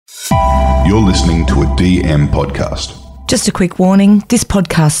You're listening to a DM podcast. Just a quick warning, this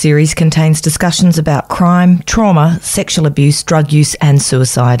podcast series contains discussions about crime, trauma, sexual abuse, drug use and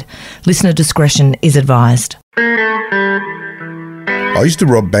suicide. Listener discretion is advised. I used to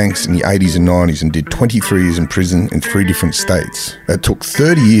rob banks in the 80s and 90s and did 23 years in prison in 3 different states. It took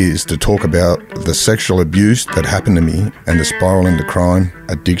 30 years to talk about the sexual abuse that happened to me and the spiral into crime,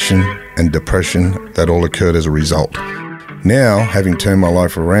 addiction and depression that all occurred as a result. Now, having turned my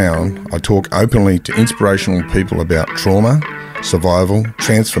life around, I talk openly to inspirational people about trauma, survival,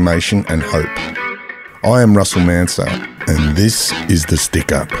 transformation and hope. I am Russell Manser and this is The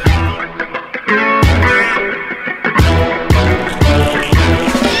Stick Up.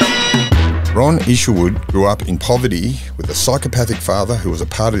 Ron Isherwood grew up in poverty with a psychopathic father who was a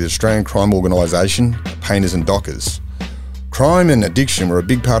part of the Australian crime organisation, Painters and Dockers. Crime and addiction were a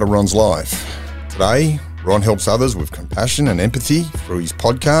big part of Ron's life. Today, Ron helps others with compassion and empathy through his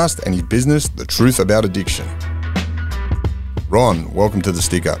podcast and his business, The Truth About Addiction. Ron, welcome to The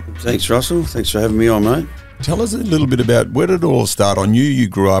Stick Up. Thanks, Russell. Thanks for having me on, mate. Tell us a little bit about where did it all start. I knew you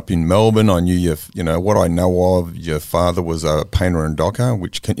grew up in Melbourne. I knew what I know of, your father was a painter and docker.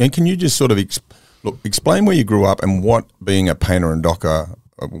 Can you just sort of explain where you grew up and what being a painter and docker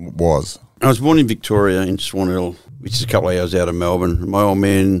was? I was born in Victoria, in Swan Hill, which is a couple of hours out of Melbourne. My old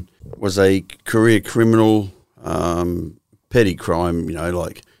man was a career criminal, petty crime,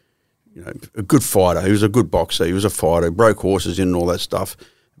 a good fighter. He was a good boxer. He was a fighter. He broke horses in and all that stuff.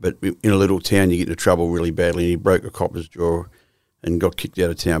 But in a little town, you get into trouble really badly. And he broke a copper's jaw and got kicked out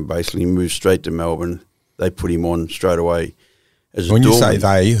of town, basically. He moved straight to Melbourne. They put him on straight away as a doorman. When you say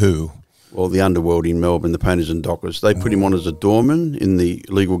they, who? Well, the underworld in Melbourne, the Painters and Dockers. They put him on as a doorman in the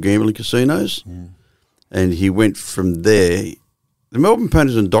illegal gambling casinos. And he went from there. The Melbourne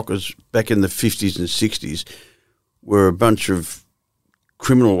Painters and Dockers back in the 50s and 60s were a bunch of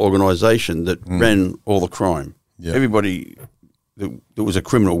criminal organisation that ran all the crime. Yep. Everybody that was a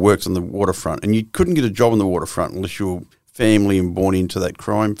criminal worked on the waterfront, and you couldn't get a job on the waterfront unless you were family and born into that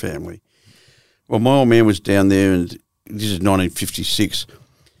crime family. Well, my old man was down there, and this is 1956,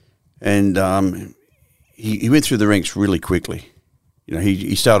 and he went through the ranks really quickly.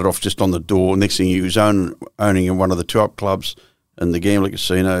 He started off just on the door. Next thing he was owning one of the two-up clubs and the gambling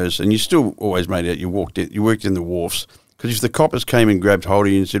casinos, and you still always made out you worked in the wharfs. Because if the coppers came and grabbed hold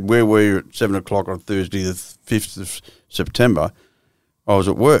of you and said, "Where were you at 7 o'clock on Thursday the 5th of September?" I was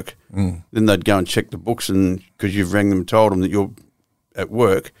at work. Then they'd go and check the books, and because you've rang them and told them that you're at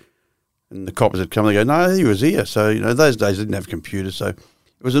work, and the coppers would come, they go, "No, he was here." So, those days they didn't have computers, so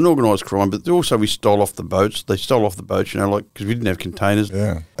it was an organised crime. But also we stole off the boats. They stole off the boats, because we didn't have containers.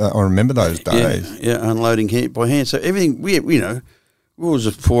 Yeah, I remember those days. Yeah, unloading by hand. So everything, we was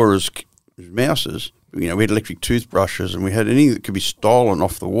as poor as mouses. We had electric toothbrushes, and we had anything that could be stolen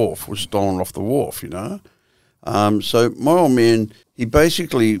off the wharf was stolen off the wharf, So my old man, he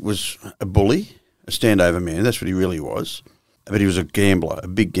basically was a bully, a standover man. That's what he really was. But he was a gambler, a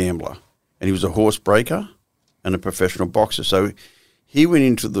big gambler. And he was a horse breaker and a professional boxer. So he went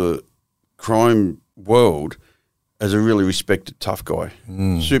into the crime world as a really respected tough guy,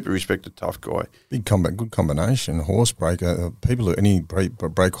 super respected tough guy. Good combination, horse breaker. People who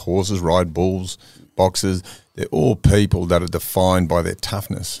break horses, ride bulls, boxers, they're all people that are defined by their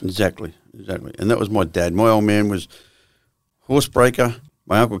toughness. Exactly. And that was my dad. My old man was horse breaker.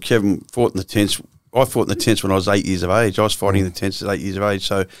 My Uncle Kevin fought in the tents. I fought in the tents when I was 8 years of age. I was fighting in the tents at 8 years of age.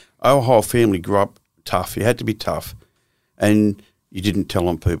 So our whole family grew up tough. You had to be tough. And you didn't tell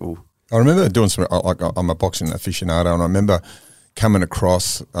on people. I remember doing some, I'm a boxing aficionado, and I remember coming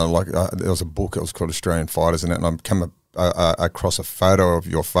across, there was a book, it was called Australian Fighters, and I come across a photo of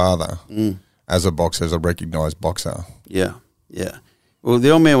your father as a boxer, as a recognised boxer. Yeah. Well,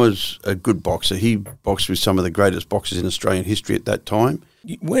 the old man was a good boxer. He boxed with some of the greatest boxers in Australian history at that time.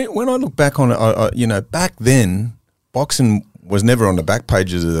 When I look back on it, back then, boxing was never on the back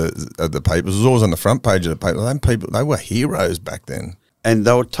pages of the papers. It was always on the front page of the paper. Them people, they were heroes back then. And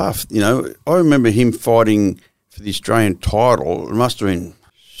they were tough. I remember him fighting for the Australian title. It must have been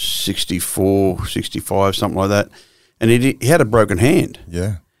 64, 65, something like that. And he had a broken hand.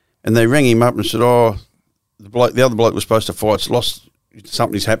 Yeah. And they rang him up and said, the other bloke was supposed to fight.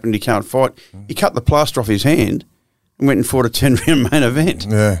 Something's happened. He can't fight. He cut the plaster off his hand and went and fought a 10-round main event.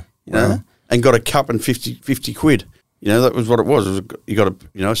 Yeah. And got a cup and 50 quid. That was what it was. You got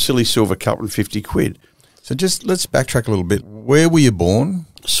a silly silver cup and 50 quid. So just let's backtrack a little bit. Where were you born?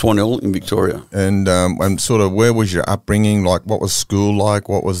 Swan Hill in Victoria. And sort of where was your upbringing? Like, what was school like?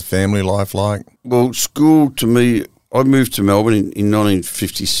 What was family life like? Well, school to me, I moved to Melbourne in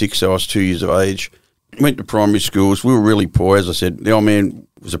 1956, so I was 2 years of age. Went to primary schools. We were really poor, as I said. The old man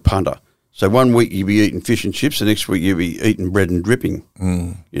was a punter. So one week you'd be eating fish and chips, the next week you'd be eating bread and dripping.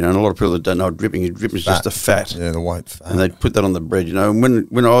 And a lot of people that don't know what dripping is just the fat. Yeah, the white fat. And they'd put that on the bread, And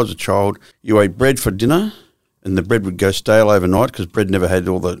when I was a child, you ate bread for dinner, and the bread would go stale overnight because bread never had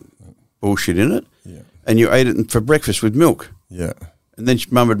all the bullshit in it. Yeah. And you ate it for breakfast with milk. Yeah. And then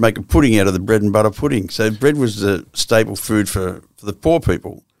Mum would make a pudding out of the bread and butter pudding. So bread was the staple food for the poor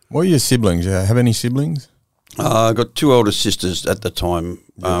people. What are your siblings? You have any siblings? I got 2 older sisters at the time.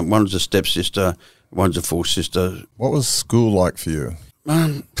 One was a stepsister, one's a full sister. What was school like for you?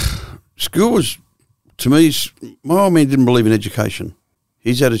 School was, to me, my old man didn't believe in education.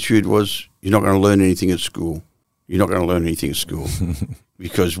 His attitude was, you're not going to learn anything at school. You're not going to learn anything at school.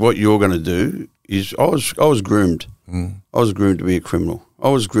 Because what you're going to do is, I was groomed. I was groomed to be a criminal. I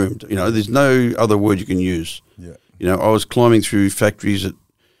was groomed. There's no other word you can use. Yeah. I was climbing through factories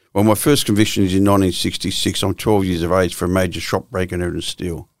my first conviction is in 1966. I'm 12 years of age for a major shop break and and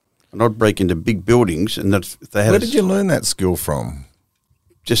steal. And I'd break into big buildings, and they had. Where did you learn that skill from?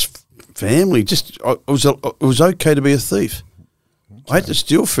 Just family. It was okay to be a thief. Okay. I had to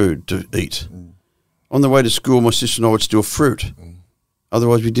steal food to eat. On the way to school, my sister and I would steal fruit.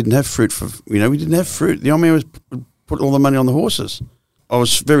 Otherwise, we didn't have fruit we didn't have fruit. The old man was put all the money on the horses. I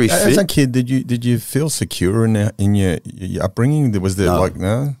was very fit. As a kid, did you feel secure in your upbringing? Was there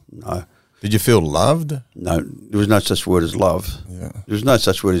No. Did you feel loved? No, there was no such word as love. Yeah. There was no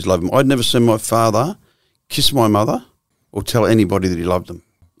such word as love. I'd never seen my father kiss my mother or tell anybody that he loved them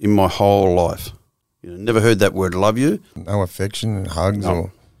in my whole life. Never heard that word, love you. No affection and hugs?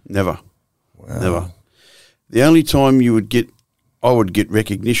 No, never. Wow. Never. The only time I would get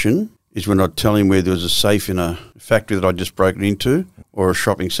recognition is when I'd tell him where there was a safe in a factory that I'd just broken into, or a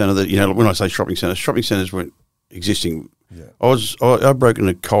shopping centre that, when I say shopping centres weren't existing. Yeah. I broke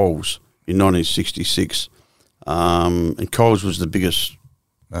into Coles in 1966, and Coles was the biggest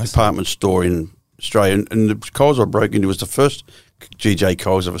department store in Australia, and the Coles I broke into was the first GJ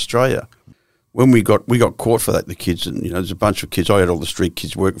Coles of Australia. When we got caught for that, the kids, and there's a bunch of kids. I had all the street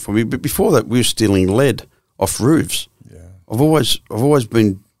kids working for me, but before that, we were stealing lead off roofs. Yeah. I've always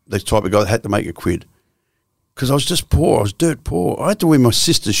been the type of guy that had to make a quid because I was just poor. I was dirt poor. I had to wear my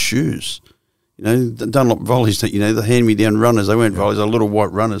sister's shoes. The Dunlop volleys that the hand-me-down runners. They weren't volleys; they were little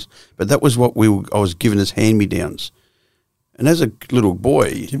white runners. But that was what I was given as hand-me-downs. And as a little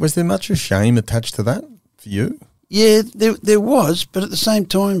boy, was there much shame attached to that for you? Yeah, there was, but at the same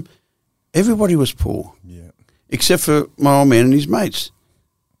time, everybody was poor. Yeah, except for my old man and his mates.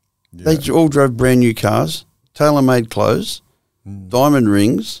 Yeah. They all drove brand new cars, tailor-made clothes, diamond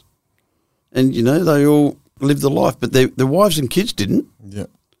rings, and they all lived the life. But their wives and kids didn't. Yeah.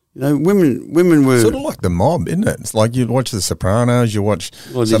 Women were sort of like the mob, isn't it? It's like you watch The Sopranos, you watch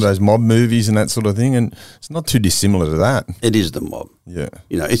some of those mob movies and that sort of thing, and it's not too dissimilar to that. It is the mob. Yeah.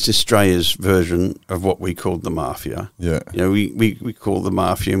 It's Australia's version of what we called the mafia. Yeah. We call the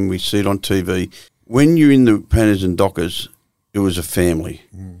mafia, and we see it on TV. When you're in the Painters and Dockers, it was a family.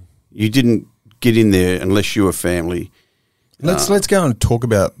 You didn't get in there unless you were family. Let's go and talk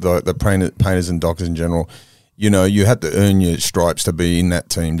about the Painters and Dockers in general. You had to earn your stripes to be in that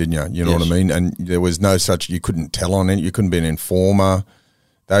team, didn't you? You know what I mean? And there was no such, you couldn't tell on it. You couldn't be an informer.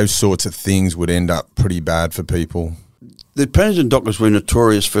 Those sorts of things would end up pretty bad for people. The Painters and Dockers were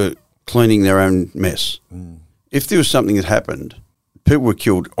notorious for cleaning their own mess. If there was something that happened, people were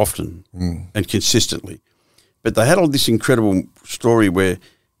killed often and consistently. But they had all this incredible story where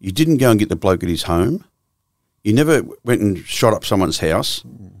you didn't go and get the bloke at his home. You never went and shot up someone's house.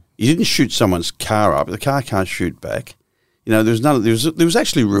 You didn't shoot someone's car up. The car can't shoot back. There was none. There was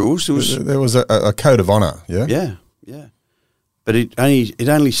actually rules. There was a code of honour. Yeah. Yeah. But it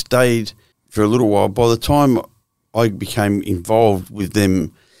only stayed for a little while. By the time I became involved with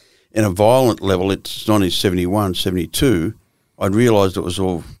them in a violent level, it's 1971, 72. I'd realised it was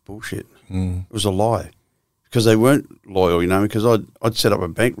all bullshit. It was a lie because they weren't loyal. Because I'd set up a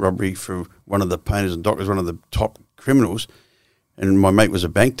bank robbery for one of the Painters and Dockers, one of the top criminals. And my mate was a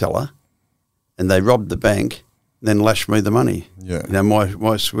bank teller, and they robbed the bank, and then lashed me the money. Yeah,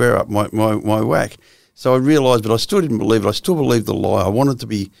 my square up, my whack. So I realised, but I still didn't believe it. I still believed the lie. I wanted to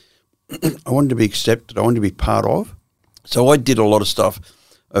be accepted. I wanted to be part of. So I did a lot of stuff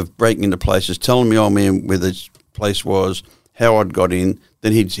of breaking into places, telling my old man where this place was, how I'd got in.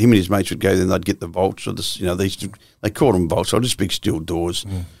 Then him and his mates would go there, and they'd get the vaults or they called them vaults. So just big steel doors,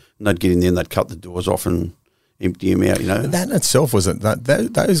 and they'd get in there and they'd cut the doors off and empty him out, But that in itself wasn't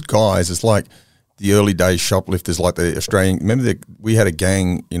those guys. It's like the early days shoplifters, like the Australian. Remember, we had a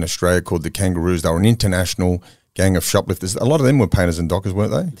gang in Australia called the Kangaroos. They were an international gang of shoplifters. A lot of them were Painters and Dockers,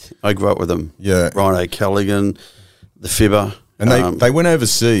 weren't they? I grew up with them. Yeah, Ryan O'Callaghan, the Fibber, And they went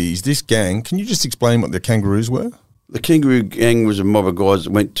overseas. This gang, can you just explain what the Kangaroos were? The Kangaroo Gang was a mob of guys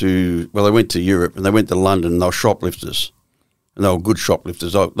that went to Europe and they went to London and they were shoplifters. And they were good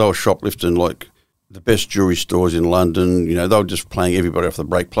shoplifters. They were shoplifting like the best jewelry stores in London. You know, they were just playing everybody off the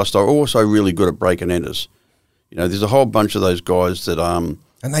break. Plus, they were also really good at break and enters. You know, there's a whole bunch of those guys that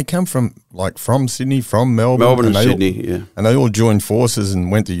and they come from Sydney, from Melbourne and Sydney, yeah. And they all joined forces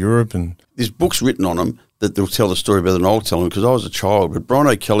and went to Europe. And there's books written on them that they'll tell the story better than I'll tell them because I was a child. But Brian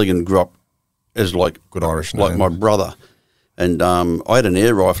O'Callaghan grew up as like good Irish like name. My brother. And I had an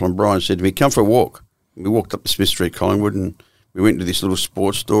air rifle and Brian said to me, come for a walk. And we walked up to Smith Street, Collingwood, and we went to this little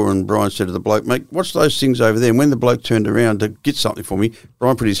sports store and Brian said to the bloke, mate, what's those things over there? And when the bloke turned around to get something for me,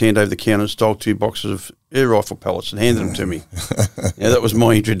 Brian put his hand over the counter and stole 2 boxes of air rifle pellets and handed them to me. Yeah, that was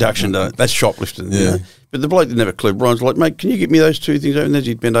my introduction to that's shoplifting. Yeah. You know? But the bloke didn't have a clue. Brian's like, mate, can you get me those 2 things over? And as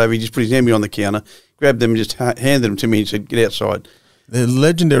he'd bent over, he just put his hand on the counter, grabbed them and just handed them to me and said, get outside. They're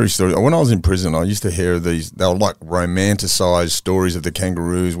legendary stories. When I was in prison, I used to hear these. They were like romanticised stories of the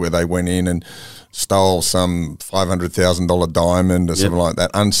Kangaroos where they went in and stole some $500,000 diamond or something like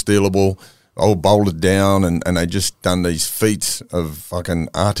that, unstealable, all bolted down, and they just done these feats of fucking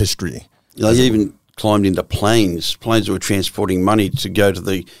artistry. You know, they even climbed into planes that were transporting money to go to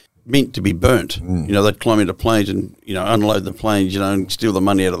the mint to be burnt. You know, they'd climb into planes and, you know, unload the planes, you know, and steal the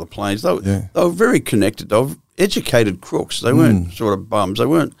money out of the planes. They were very connected. They were educated crooks. They weren't sort of bums. They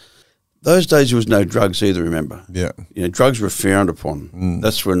weren't. Those days there was no drugs either, remember? Yeah. You know, drugs were frowned upon.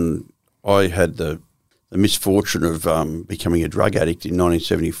 That's when I had the misfortune of becoming a drug addict in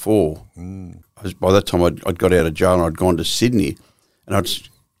 1974. By that time I'd got out of jail and I'd gone to Sydney and I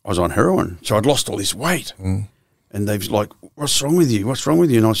was on heroin. So I'd lost all this weight. And they was like, what's wrong with you? What's wrong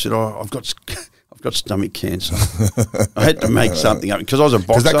with you? And I said, I've got stomach cancer. I had to make something up because I was a boxer.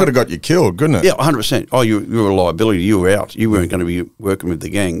 Because that could have got you killed, couldn't it? Yeah, 100%. Oh, you were a liability. You were out. You weren't going to be working with the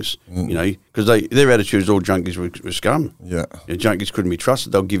gangs, you know, because their attitude is all junkies were scum. Yeah. You know, junkies couldn't be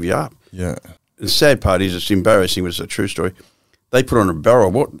trusted. They'll give you up. Yeah. And the sad part is it's embarrassing, but it's a true story. They put on a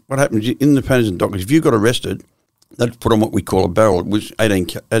barrel. What happens in the Painters and Dockers, if you got arrested, they'd put on what we call a barrel, which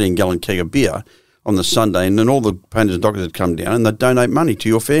 18-gallon keg of beer on the Sunday, and then all the Painters and Dockers would come down and they'd donate money to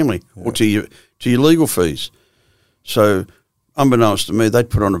your family or to your legal fees. So, unbeknownst to me, they'd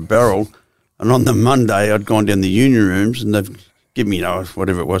put on a barrel, and on the Monday, I'd gone down the union rooms, and they'd give me, you know,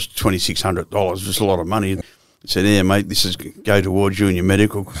 whatever it was, $2,600, just a lot of money. And said, "Yeah, mate, this is go towards you and your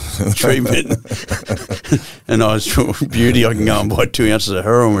medical treatment." And I was beauty. I can go and buy 2 ounces of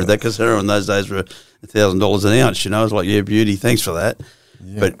heroin with that because heroin those days were $1,000 an ounce. You know, I was like, "Yeah, beauty, thanks for that."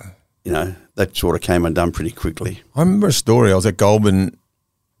 Yeah. But you know, that sort of came undone pretty quickly. I remember a story. I was at Goulburn,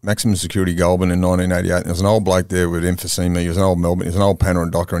 Maximum Security Goulburn in 1988. And there was an old bloke there with emphysema. He was an old Melbourne. He was an old painter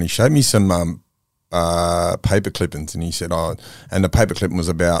and docker, and he showed me some paper clippings. And he said, and the paper clipping was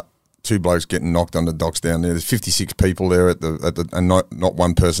about 2 blokes getting knocked on the docks down there. There's 56 people there at the and not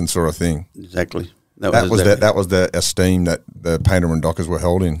one person saw a thing. Exactly. That was the esteem that the painter and dockers were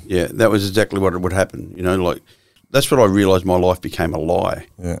held in. Yeah, that was exactly what would happen. You know, like that's what I realised. My life became a lie.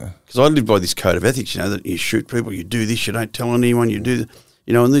 Yeah, because I lived by this code of ethics. You know, that you shoot people, you do this, you don't tell anyone, you do.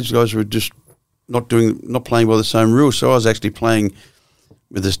 You know, and these guys were just not playing by the same rules. So I was actually playing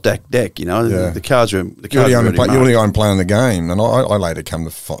with a stacked deck. You know, the cards were You're the only playing the game, and I later come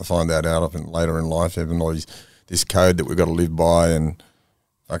to find that out later in life. Even this code that we've got to live by, and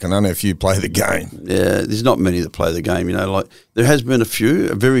I can only a few play the game. Yeah, there's not many that play the game. You know, like there has been a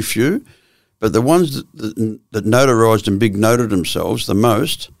very few, but the ones that notarized and big noted themselves the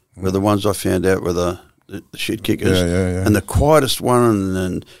most were the ones I found out were the shit kickers. Yeah. And the quietest one,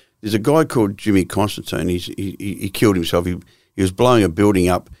 and there's a guy called Jimmy Constantine. He killed himself. He was blowing a building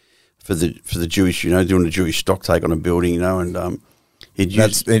up for the Jewish, you know, doing a Jewish stock take on a building, you know, and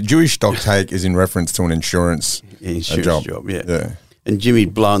a Jewish stock take is in reference to an insurance job. Yeah. And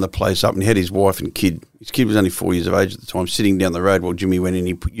Jimmy'd blown the place up, and he had his wife and kid. His kid was only 4 years of age at the time, sitting down the road while Jimmy went in.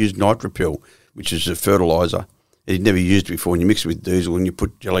 He used nitropil, which is a fertiliser. He'd never used it before, and you mix it with diesel, and you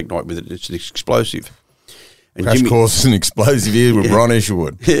put gelignite with it. It's an explosive. And Crash course is an explosive here with Ron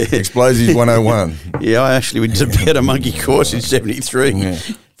Isherwood. Explosives 101. Yeah, I actually went to a monkey course in 73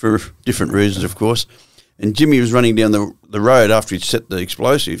 for different reasons, of course. And Jimmy was running down the road after he'd set the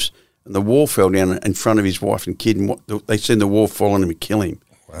explosives, and the wall fell down in front of his wife and kid, and they seen the wall fall on him and kill him.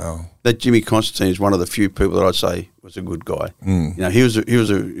 Wow. That Jimmy Constantine is one of the few people that I'd say was a good guy. You know, he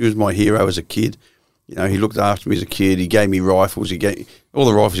was my hero as a kid. You know, he looked after me as a kid. He gave me rifles. All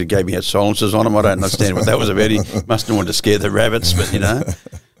the rifles he gave me had silencers on them. I don't understand what that was about. He must have wanted to scare the rabbits, but, you know.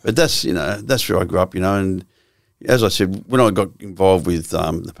 But that's where I grew up, you know. And as I said, when I got involved with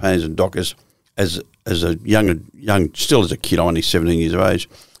the Painters and Dockers, as a young, still as a kid, I'm only 17 years of age,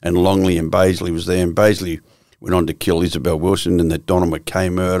 and Longley and Baisley was there, and Baisley went on to kill Isabel Wilson in that Donna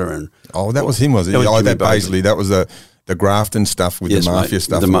McKay murder. And that was him, was it? That Baisley, that was the Grafton stuff with the mafia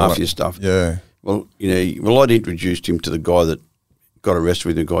stuff. The mafia stuff. Yeah. Well, I'd introduced him to the guy that got arrested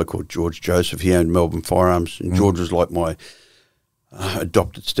with, a guy called George Joseph. He owned Melbourne Firearms, and George was like my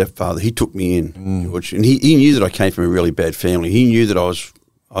adopted stepfather. He took me in, George, and he knew that I came from a really bad family. He knew that I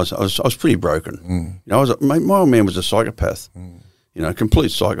was pretty broken. My old man was a psychopath,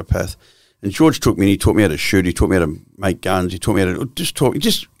 complete psychopath. And George took me and he taught me how to shoot. He taught me how to make guns. He taught me how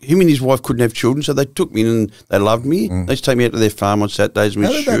to him and his wife couldn't have children, so they took me in and they loved me. They used to take me out to their farm on Saturdays and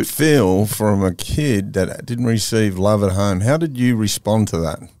we'd shoot. How did that feel from a kid that didn't receive love at home? How did you respond to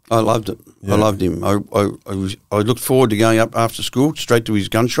that? I loved it. Yeah. I loved him. I looked forward to going up after school straight to his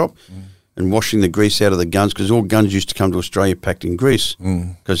gun shop and washing the grease out of the guns, because all guns used to come to Australia packed in grease,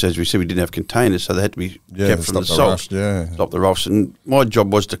 because as we said, we didn't have containers, so they had to be kept from the salt. Stop the rust. And my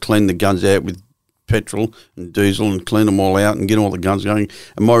job was to clean the guns out with petrol and diesel and clean them all out and get all the guns going.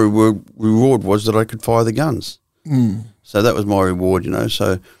 And my reward was that I could fire the guns. So that was my reward,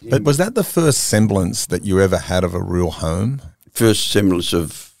 But was that the first semblance that you ever had of a real home? First semblance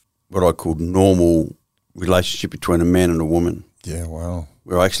of what I called normal relationship between a man and a woman. Yeah, wow.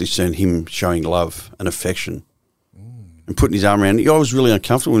 Where I actually seen him showing love and affection and putting his arm around me. I was really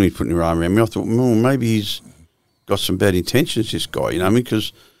uncomfortable when he put his arm around me. I thought, well, maybe he's got some bad intentions, this guy,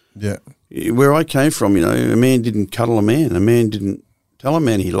 because where I came from, a man didn't cuddle a man. A man didn't tell a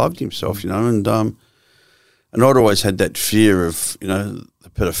man he loved himself, and I'd always had that fear of, the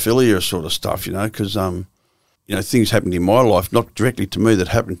pedophilia sort of stuff, because, things happened in my life, not directly to me, that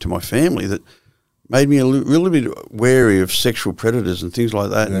happened to my family, that made me a little bit wary of sexual predators and things like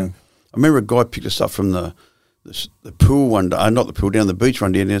that. Yeah. And I remember a guy picked us up from the pool one day, not the pool, down the beach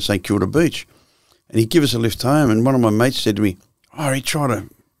one day down St Kilda Beach, and he gave us a lift home, and one of my mates said to me, he tried to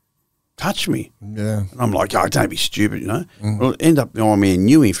touch me. Yeah. And I'm like, don't be stupid, Well, it ended up my old man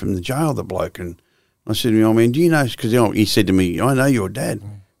knew him from the jail, the bloke, and I said to my old man, do you know, because he said to me, I know your dad.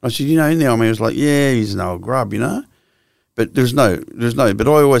 I said, and the old man was like, yeah, he's an old grub, But there's no, but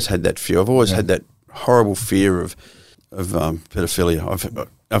I always had that fear. I've always had that horrible fear of pedophilia.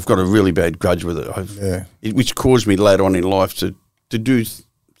 I've got a really bad grudge with it, which caused me later on in life to do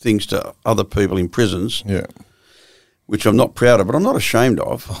things to other people in prisons, which I'm not proud of, but I'm not ashamed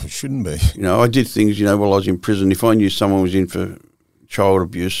of. Oh, it shouldn't be. I did things, while I was in prison. If I knew someone was in for child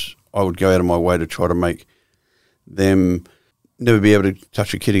abuse, I would go out of my way to try to make them never be able to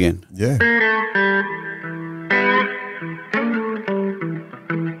touch a kid again. Yeah.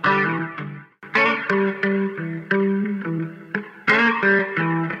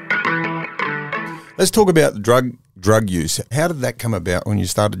 Let's talk about drug use. How did that come about when you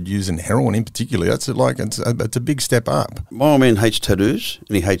started using heroin in particular? It's a big step up. My old man hates tattoos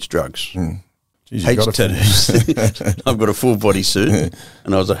and he hates drugs. Jeez, hates tattoos. I've got a full body suit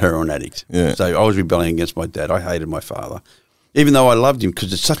and I was a heroin addict. Yeah. So I was rebelling against my dad. I hated my father, even though I loved him,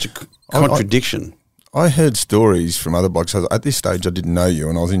 because it's such a contradiction. I heard stories from other blokes. At this stage, I didn't know you,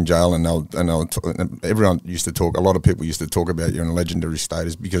 and I was in jail, and everyone used to talk. A lot of people used to talk about you in a legendary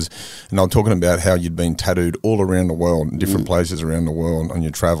status and they were talking about how you'd been tattooed all around the world, in different places around the world on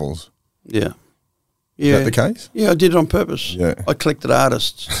your travels. Yeah. Is that the case? Yeah, I did it on purpose. Yeah. I collected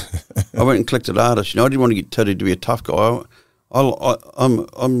artists. I went and collected artists. I didn't want to get tattooed to be a tough guy.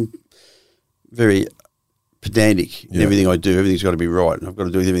 I'm very pedantic in everything I do. Everything's got to be right, and I've got to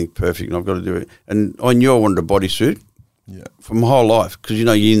do everything perfect, and I've got to do it. And I knew I wanted a bodysuit for my whole life, because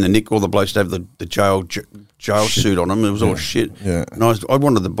you're in the nick, all the blokes have the jail suit on them. It was all shit. Yeah. And I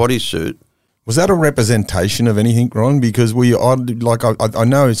wanted the bodysuit. Was that a representation of anything, Ron? Because I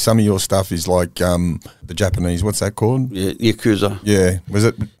know some of your stuff is like the Japanese. What's that called? Yeah, Yakuza. Yeah. Was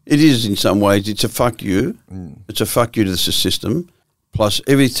it? It is in some ways. It's a fuck you. It's a fuck you to the system. Plus,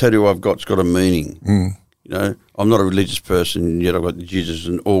 every tattoo I've got's got a meaning. I'm not a religious person, yet I've got Jesus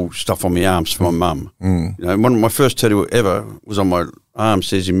and all stuff on my arms for my mum. One of my first tattoo ever was on my arm,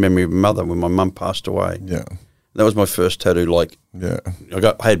 says in memory of mother, when my mum passed away. Yeah. That was my first tattoo. I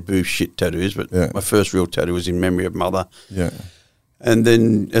had bullshit tattoos, but Yeah. my first real tattoo was in memory of mother. Yeah. And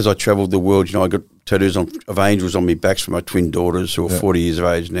then as I travelled the world, I got tattoos of angels on my backs for my twin daughters who are 40 years of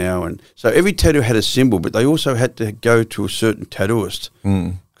age now. And so every tattoo had a symbol, but they also had to go to a certain tattooist.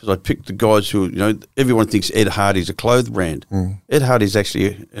 Because I picked the guys who, everyone thinks Ed Hardy's a clothes brand. Ed Hardy's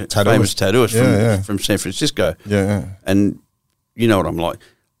actually a famous tattooist from San Francisco. Yeah. And you know what I'm like.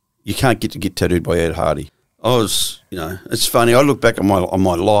 You can't get tattooed by Ed Hardy. I was, it's funny. I look back on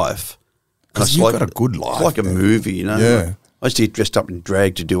my life. Because you've got a good life. It's like a movie, Yeah. I used to get dressed up in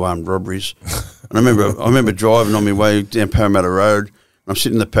drag to do armed robberies. And I remember driving on my way down Parramatta Road. And I'm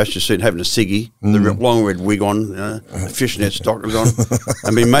sitting in the passenger seat having a ciggy, the long red wig on, the fishnet stockings on.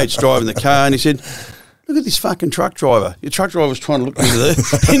 And my mate's driving the car, and he said, "Look at this fucking truck driver. Your truck driver was trying to look into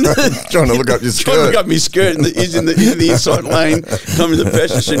the Trying to look up your skirt. Trying to look up my skirt. And he's in the inside lane. I'm in the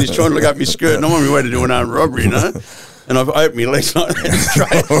passenger seat. He's trying to look up my skirt, and I'm on my way to do an armed robbery, And I've opened my legs like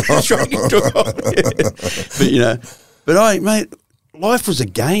that, trying to do it. But mate, life was a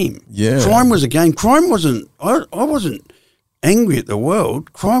game. Yeah. Crime was a game. Crime wasn't. I wasn't angry at the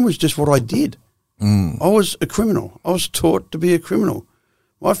world. Crime was just what I did. I was a criminal. I was taught to be a criminal.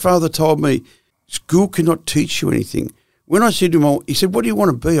 My father told me, school cannot teach you anything. When I said to him, he said, "What do you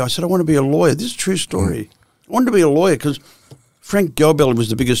want to be?" I said, "I want to be a lawyer." This is a true story. I wanted to be a lawyer because Frank Galbelli was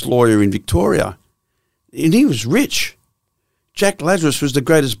the biggest lawyer in Victoria, and he was rich. Jack Lazarus was the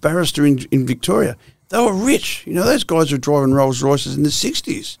greatest barrister in Victoria. They were rich. Those guys were driving Rolls Royces in the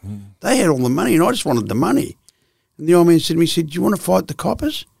 60s. They had all the money, and I just wanted the money. And the old man said to me, "Do you want to fight the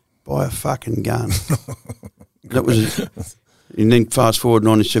coppers? Buy a fucking gun." That was it. And then fast forward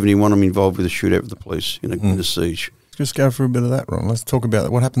 1971, I'm involved with a shootout with the police in a siege. Let's go through a bit of that, Ron. Let's talk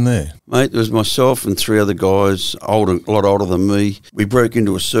about what happened there. Mate, there was myself and 3 other guys, a lot older than me. We broke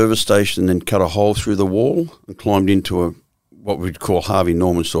into a service station and then cut a hole through the wall and climbed into what we'd call Harvey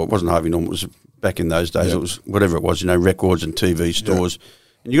Norman store. It wasn't Harvey Norman. It was back in those days. It was whatever it was, records and TV stores.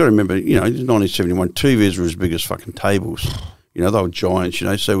 And you got to remember, in 1971, TVs were as big as fucking tables. They were giants,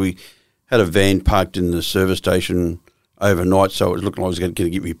 So we had a van parked in the service station overnight, so it was looking like it was going to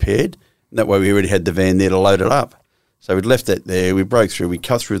get repaired. And that way we already had the van there to load it up. So we'd left that there. We broke through. We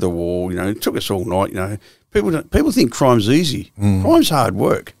cut through the wall. It took us all night. People think crime's easy. Crime's hard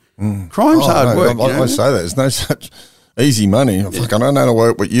work. Crime's hard work. I say that. There's no such easy money. I don't know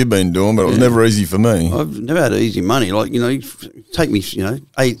what you've been doing, but it was never easy for me. I've never had easy money. Take me,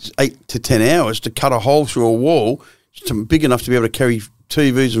 8 to 10 hours to cut a hole through a wall big enough to be able to carry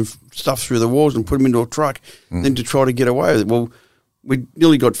TVs and stuff through the walls and put them into a truck, then to try to get away with it. Well, we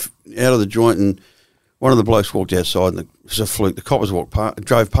nearly got out of the joint, and one of the blokes walked outside, and it was a fluke. The coppers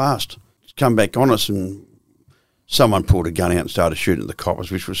drove past, come back on us, and someone pulled a gun out and started shooting at the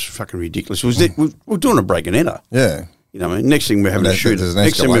coppers, which was fucking ridiculous. We were doing a break and enter. Yeah. Next thing we're having a shoot.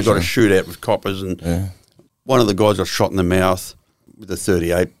 Next thing we've got a shootout with coppers, and one of the guys got shot in the mouth with a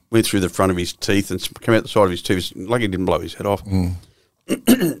 .38, went through the front of his teeth and came out the side of his teeth. Like he didn't blow his head off.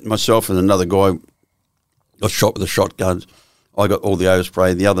 Myself and another guy got shot with a shotgun. I got all the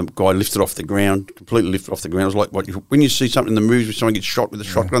overspray. The other guy lifted off the ground, completely lifted off the ground. It was like when you see something in the movies where someone gets shot with a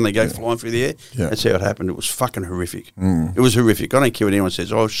shotgun, they go flying through the air. Yeah. That's how it happened. It was fucking horrific. It was horrific. I don't care what anyone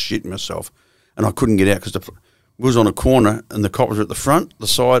says. I was shitting myself, and I couldn't get out because we was on a corner, and the coppers were at the front, the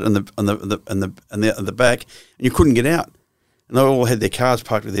side, and the back, and you couldn't get out. And they all had their cars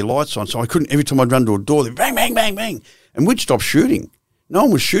parked with their lights on, so I couldn't. Every time I'd run to a door, they'd bang, bang, bang, bang, and we'd stop shooting. No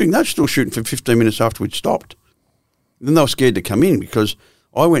one was shooting. They were still shooting for 15 minutes after we'd stopped. Then they were scared to come in because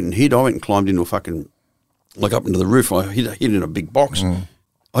I went and hid. I went and climbed into a fucking, up into the roof. I hid in a big box.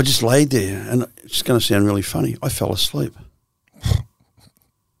 I just laid there, and it's going to sound really funny. I fell asleep.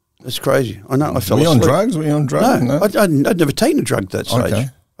 That's crazy. I know. I fell asleep. Were you on drugs? No. I'd never taken a drug at that stage. Okay.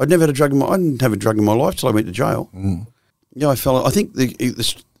 I'd never had a drug I didn't have a drug in my life till I went to jail. Yeah, I fell. I think it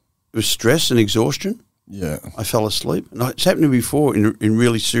was stress and exhaustion. Yeah, I fell asleep, and it's happened to me before in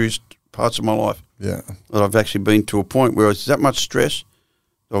really serious parts of my life. Yeah, that I've actually been to a point where it's that much stress,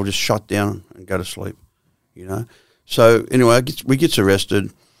 I'll just shut down and go to sleep. So anyway, we gets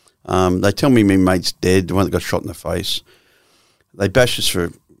arrested. They tell me my mate's dead, the one that got shot in the face. They bash us for,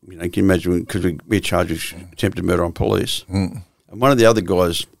 can you imagine, because we're charged with attempted murder on police. And one of the other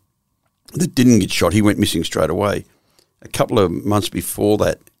guys that didn't get shot, he went missing straight away. A couple of months before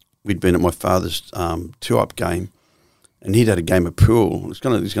that, we'd been at my father's 2-up game, and he'd had a game of pool. It's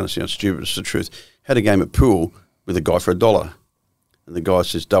going to sound stupid, it's the truth. Had a game of pool with a guy for $1. And the guy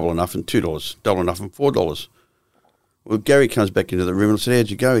says, double enough and $2, double enough and $4. Well, Gary comes back into the room and I said, how'd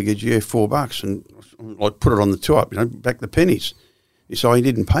you go? He goes, yeah, $4. And I put it on the 2-up, back the pennies. He said, he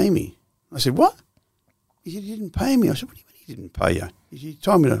didn't pay me. I said, what? He said, he didn't pay me. I said, what do you mean he didn't pay you? He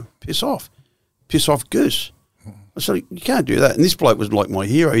told me to piss off. Piss off goose. I said, you can't do that. And this bloke was like my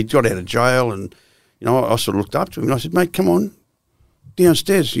hero. He got out of jail and, I sort of looked up to him and I said, mate, come on,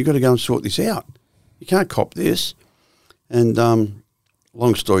 downstairs. You've got to go and sort this out. You can't cop this. And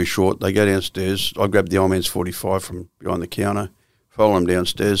long story short, they go downstairs. I grabbed the old man's 45 from behind the counter, follow him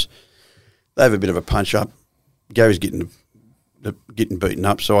downstairs. They have a bit of a punch-up. Gary's getting beaten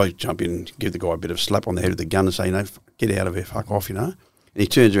up, so I jump in and give the guy a bit of a slap on the head with the gun and say, get out of here, fuck off, And he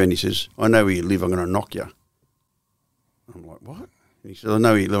turns around and he says, I know where you live, I'm going to knock you. I'm like, what? And he said, I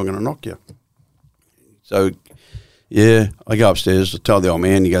know you're going to knock you. So, yeah, I go upstairs. I tell the old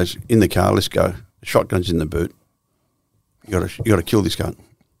man, he goes, in the car, let's go. The shotgun's in the boot. You got to kill this cunt.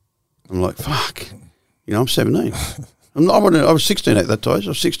 I'm like, fuck. You know, I'm 17. I was 16 at that time. So I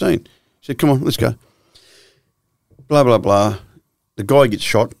was 16. He said, come on, let's go. Blah, blah, blah. The guy gets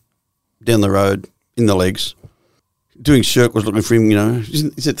shot down the road in the legs, doing circles looking for him, you know.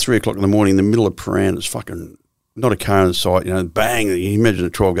 It's at 3 o'clock in the morning in the middle of Paran. It's fucking not a car in sight, you know, bang. You imagine a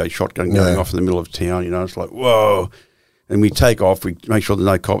 12-gauge shotgun going off in the middle of town, you know. It's like, whoa. And we take off. We make sure there's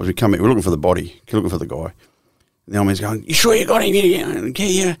no cops. We come in. We're looking for the body. We're looking for the guy. And the old man's going, you sure you got him?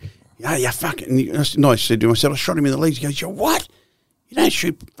 Yeah. Yeah, fucking. And I said to him, I shot him in the legs. He goes, you what? You don't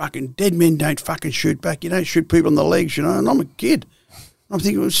shoot fucking dead men. Don't fucking shoot back. You don't shoot people in the legs, you know. And I'm a kid. I'm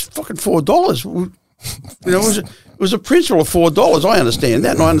thinking it was fucking $4. You know, it was a principle of $4. I understand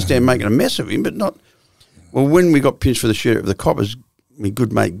that, and I understand making a mess of him, but not. Well, when we got pinched for the shooter of the coppers, my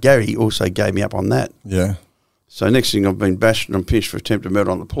good mate Gary also gave me up on that. Yeah. So next thing I've been bashed and I'm pinched for attempted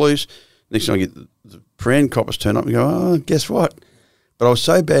murder on the police. Next thing I get the Paran coppers turn up and go, oh, guess what? But I was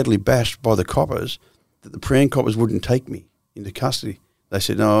so badly bashed by the coppers that the Paran coppers wouldn't take me into custody. They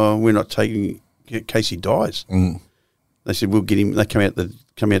said, no, we're not taking you in case he dies. Mm. They said, we'll get him. They come out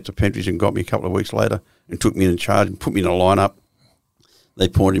to Pentridge and got me a couple of weeks later and took me in charge and put me in a lineup. They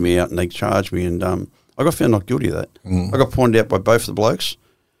pointed me out and they charged me, and I got found not guilty of that. Mm. I got pointed out by both the blokes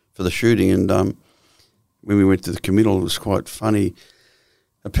for the shooting, and when we went to the committal, it was quite funny.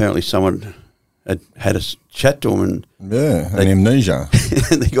 Apparently someone had a chat to them, and an amnesia.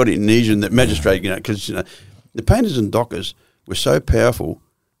 And they got amnesia, and the magistrate, you know, because you know, the painters and dockers were so powerful,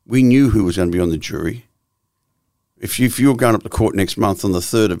 we knew who was going to be on the jury. If you were going up to court next month on the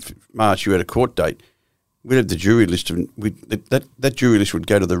 3rd of March, you had a court date, we'd have the jury list, and that jury list would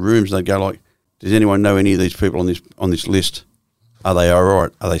go to the rooms, and they'd go like, does anyone know any of these people on this list? Are they all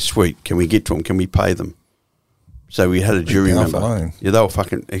right? Are they sweet? Can we get to them? Can we pay them? So we had a jury member. Yeah, they were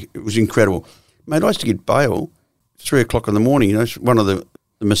fucking, it was incredible. Mate, I used to get bail 3 o'clock in the morning, you know, it's one of the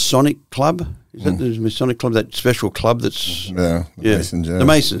Masonic Club. Is that the Masonic Club, that special club that's... Yeah, Masons, yeah. The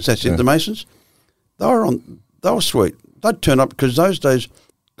Masons, that's it, the Masons. They were sweet. They'd turn up because those days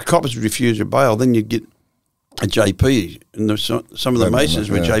the coppers would refuse your bail. Then you'd get a JP, and some of the Masons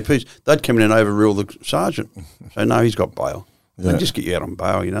were JPs. They'd come in and overrule the sergeant. So, no, he's got bail. They'd just get you out on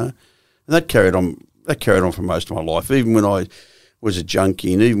bail, you know. And that carried on for most of my life, even when I was a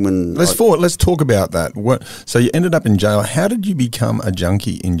junkie, and even when... Let's talk about that. So you ended up in jail. How did you become a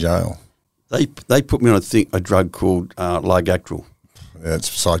junkie in jail? They put me on a drug called Largactil. Yeah, it's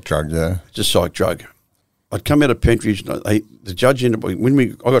a psych drug, yeah. It's a psych drug. I'd come out of Pentridge. The judge ended up,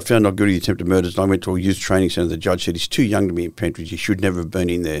 I got found not guilty of attempted murders, and I went to a youth training centre. The judge said, he's too young to be in Pentridge. He should never have been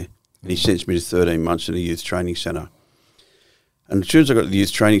in there. And he sentenced me to 13 months in a youth training centre. And as soon as I got to the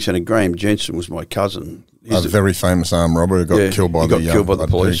youth training centre, Graham Jensen was my cousin. He's a very famous armed robber who got killed by the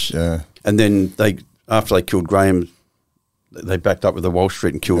police. Yeah. And then after they killed Graham, they backed up with the Wall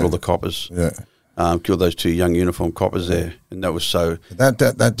Street and killed all the coppers. Yeah. Killed those 2 young uniformed coppers there, and that was so.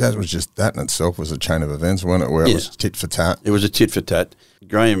 That was just, that in itself was a chain of events, wasn't it? Where it was tit for tat. It was a tit for tat.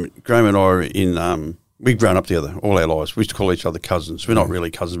 Graham and I were in. We'd grown up together all our lives. We used to call each other cousins. We're not really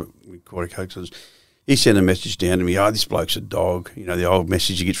cousins, but we call each other cousins. He sent a message down to me. Oh, this bloke's a dog. You know, the old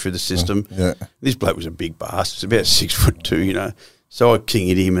message you get through the system. Yeah. This bloke was a big bastard. About 6'2", you know. So I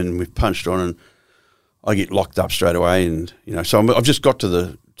kinged him, and we punched on, and I get locked up straight away, and you know. So I've just got to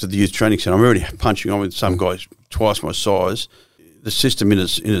the youth training centre. I'm already punching on with some guys twice my size. The system in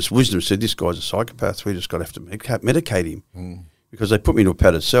its wisdom said, this guy's a psychopath. We just got to have to medicate him because they put me into a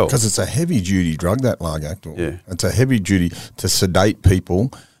padded cell. Because it's a heavy-duty drug, that Largactil. Yeah. It's a heavy duty to sedate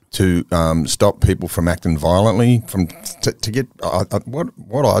people, to stop people from acting violently, to get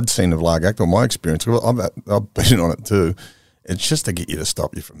what I'd seen of Largactil, my experience, I've been on it too, it's just to get you to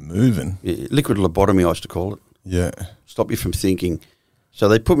stop you from moving. Yeah, liquid lobotomy, I used to call it. Yeah. Stop you from thinking. So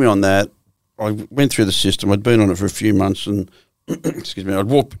they put me on that. I went through the system. I'd been on it for a few months, and excuse me, I'd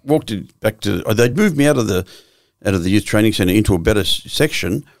walked back to. They'd moved me out of the youth training centre into a better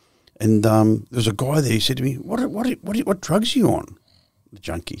section, and there was a guy there. He said to me, "What drugs are you on?" The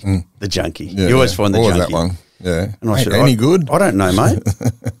junkie. The junkie. Yeah, you always find the junkie. That one. Yeah. And I said, any good? I don't know, mate.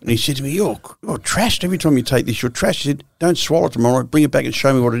 And he said to me, "You're trashed every time you take this. You're trashed." He said, "Don't swallow it tomorrow. Bring it back and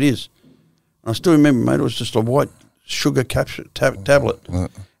show me what it is." And I still remember, mate. It was just a white sugar tablet.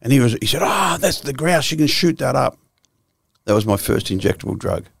 And he said, that's the grouse, you can shoot that up. That was my first injectable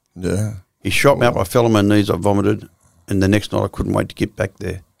drug. Yeah. He shot me up, I fell on my knees, I vomited, and the next night I couldn't wait to get back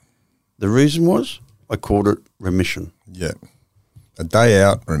there. The reason was I called it remission. Yeah. A day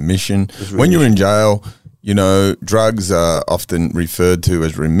out, remission. When you're in jail, You know, drugs are often referred to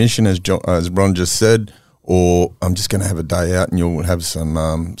as remission, as Ron just said, or I'm just going to have a day out and you'll have some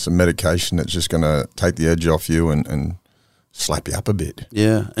medication that's just going to take the edge off you and slap you up a bit.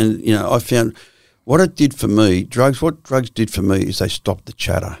 Yeah, and, you know, I found what it did for me, what drugs did for me is they stopped the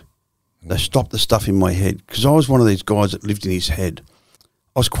chatter. They stopped the stuff in my head, because I was one of these guys that lived in his head.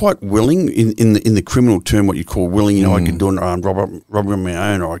 I was quite willing in the criminal term, what you call willing. You know, I could do an armed robbery on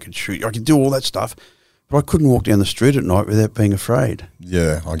my own, or I could shoot. I could do all that stuff. But I couldn't walk down the street at night without being afraid.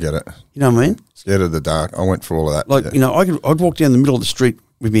 Yeah, I get it. You know what I mean? Scared of the dark. I went for all of that. Like, you know, I'd walk down the middle of the street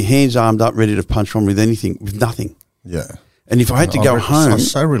with my hands armed up, ready to punch on with nothing. Yeah. And if I had to go home... I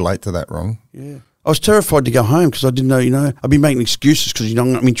so relate to that, Ron. Yeah. I was terrified to go home because I didn't know, you know, I'd be making excuses because, you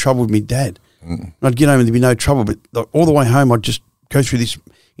know, I'm in trouble with my dad. And I'd get home and there'd be no trouble. But all the way home, I'd just go through this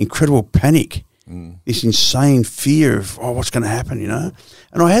incredible panic, this insane fear of, what's going to happen, you know?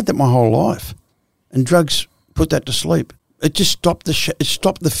 And I had that my whole life. And drugs put that to sleep. It just stopped it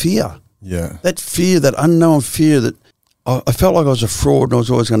stopped the fear. Yeah. That fear, that unknown fear that I felt like I was a fraud and I was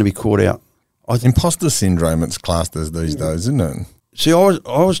always going to be caught out. Imposter syndrome, it's classed as these days, isn't it? See, I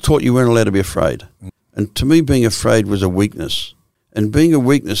was taught you weren't allowed to be afraid. And to me, being afraid was a weakness. And being a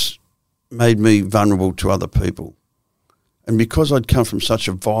weakness made me vulnerable to other people. And because I'd come from such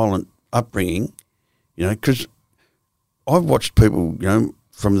a violent upbringing, you know, because I've watched people, you know,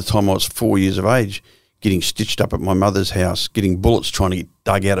 from the time I was 4 years of age, getting stitched up at my mother's house, getting bullets trying to get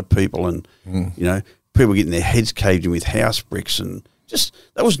dug out of people, and you know, people getting their heads caved in with house bricks, and just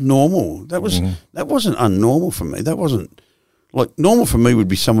that was normal. That wasn't unnormal for me. That wasn't like normal for me. Would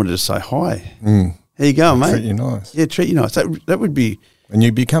be someone to say hi. How you going, mate? Treat you nice. Yeah, treat you nice. That would be. And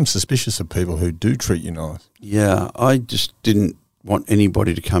you become suspicious of people who do treat you nice. Yeah, I just didn't want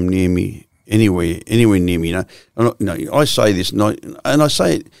anybody to come near me. Anywhere near me, you know. I say this, and I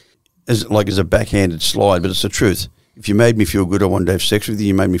say it as a backhanded slide, but it's the truth. If you made me feel good, I wanted to have sex with you.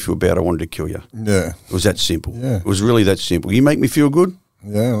 You made me feel bad, I wanted to kill you. Yeah. It was that simple. Yeah. It was really that simple. You make me feel good?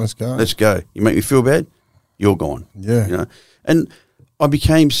 Yeah, let's go. Let's go. You make me feel bad? You're gone. Yeah. You know? And I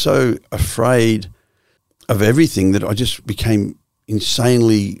became so afraid of everything that I just became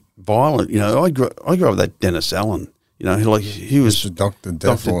insanely violent. You know, I grew up with that Dennis Allen. You know, like he was Dr.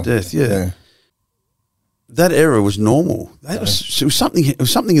 Death. Dr. Death, yeah. That era was normal. It was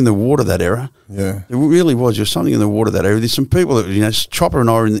something in the water that era. Yeah. It really was. There was something in the water that era. There's some people that, you know, Chopper and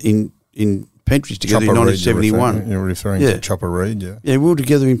I were in Pentridge together in 1971. You're referring to Chopper Reid, yeah. Yeah, we were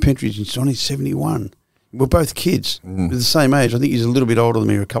together in Pentridge in 1971. We're both kids. We're the same age. I think he's a little bit older than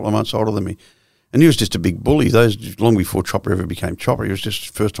me, or a couple of months older than me. And he was just a big bully. Long before Chopper ever became Chopper. He was just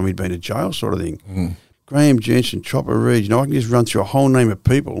the first time he'd been to jail sort of thing. Graham Jensen, Chopper Reid. You know, I can just run through a whole name of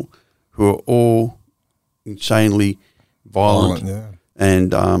people who are all insanely violent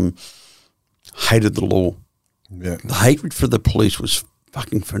and hated the law. Yeah. The hatred for the police was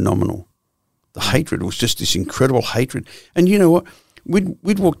fucking phenomenal. The hatred was just this incredible hatred. And you know what?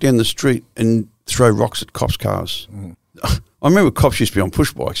 We'd walk down the street and throw rocks at cops' cars. I remember cops used to be on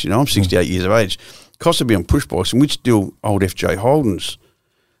push bikes. You know, I'm 68 years of age. Cops would be on push bikes, and we'd steal old FJ Holdens.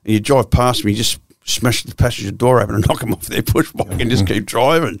 And you'd drive past me, you just smash the passenger door open and knock them off their push bike and just keep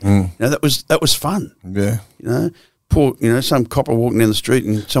driving. You know, that was fun. Yeah. You know, some copper walking down the street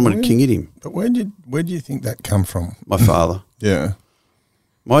and someone would king hit him. But where do you think that come from? My father. Yeah.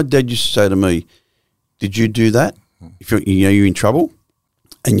 My dad used to say to me, "Did you do that? If you're in trouble?"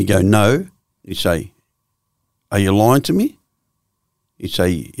 And you go, "No." You say, "Are you lying to me?" You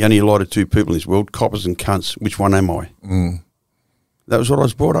say, "You only lie to two people in this world, coppers and cunts. Which one am I?" That was what I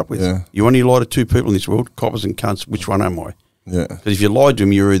was brought up with. Yeah. You only lie to two people in this world, coppers and cunts. Which one am I? Yeah. Because if you lied to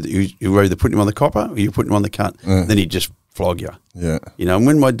him, you were either putting him on the copper or you were putting him on the cunt. Then he'd just flog you. Yeah. You know, and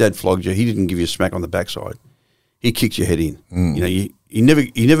when my dad flogged you, he didn't give you a smack on the backside. He kicked your head in. You know, he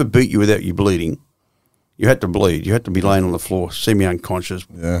never beat you without you bleeding. You had to bleed. You had to be laying on the floor, semi-unconscious,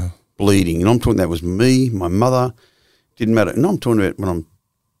 bleeding. And I'm talking that was me, my mother. Didn't matter. And I'm talking about when I'm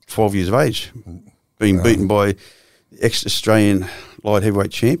 12 years of age, being beaten by the ex-Australian light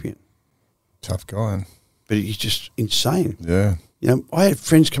heavyweight champion. Tough guy. But he's just insane. Yeah. You know, I had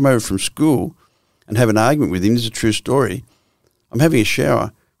friends come over from school and have an argument with him. This is a true story. I'm having a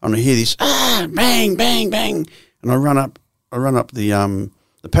shower and I hear this, bang, bang, bang. And I run up the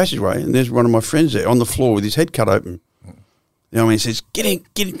passageway and there's one of my friends there on the floor with his head cut open. You know what I mean? He says, get him,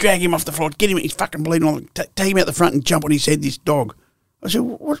 drag him off the floor, get him, he's fucking bleeding, take him out the front and jump on his head, this dog. I said,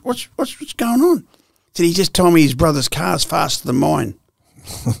 what's going on? He said, he just told me his brother's car's faster than mine.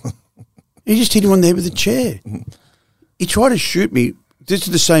 He just hit him on the head with a chair. He tried to shoot me. This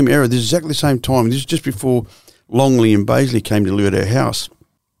is the same era. This is exactly the same time. This is just before Longley and Baisley came to live at our house.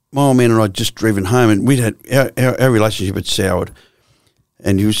 my old man and I had just driven home, and we'd had our relationship had soured.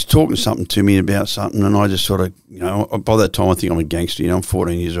 And he was talking something to me about something, and I just sort of, by that time I think I'm a gangster, I'm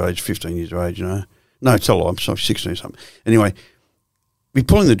 14 years of age, 15 years of age, No, it's a lie, I'm 16 or something. Anyway, we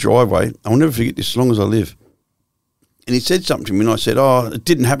pull in the driveway, I'll never forget this as long as I live. And he said something to me, and I said, it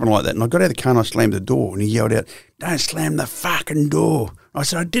didn't happen like that. And I got out of the car and I slammed the door, and he yelled out, "Don't slam the fucking door." I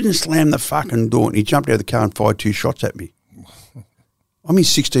said, "I didn't slam the fucking door." And he jumped out of the car and fired 2 shots at me. I'm his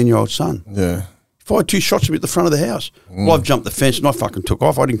 16-year-old son. Yeah. Fired 2 shots at me at the front of the house. Well, I've jumped the fence and I fucking took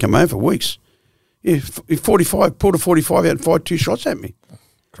off. I didn't come home for weeks. Yeah, 45, pulled a 45 out and fired 2 shots at me.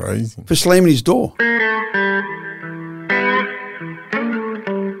 Crazy. For slamming his door.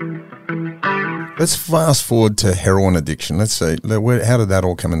 Let's fast forward to heroin addiction. Let's see, how did that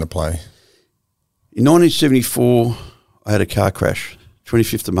all come into play? In 1974, I had a car crash.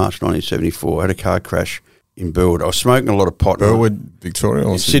 25th of March 1974, I had a car crash in Burwood. I was smoking a lot of pot. Burwood, Victoria,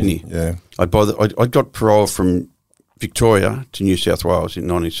 or Sydney? Yeah. I got parole from Victoria to New South Wales in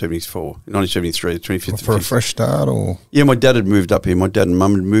 1973, the 25th. For a fresh start, or? Yeah, my dad had moved up here. My dad and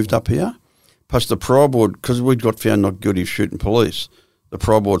mum had moved up here. Plus the parole board, because we'd got found not guilty of shooting police, the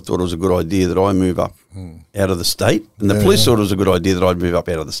parole board thought it was a good idea that I move up out of the state, and the police thought it was a good idea that I'd move up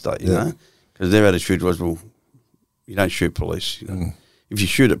out of the state, you know, because their attitude was, well, you don't shoot police. If you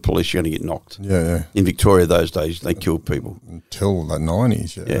shoot at police, you're going to get knocked. Yeah. In Victoria those days, they killed people. Until the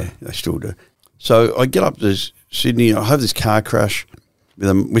 90s, Yeah, they still do. So I get up to Sydney, I have this car crash with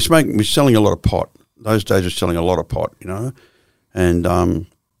them. We're selling a lot of pot. Those days we're selling a lot of pot, and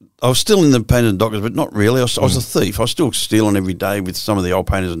I was still in the painters and dockers, but not really. I was a thief. I was still stealing every day with some of the old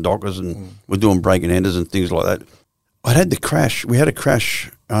painters and dockers, and we're doing breaking enters and things like that. I'd had the crash. We had a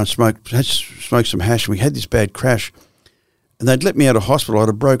crash. Smoked some hash. We had this bad crash, and they'd let me out of hospital. I had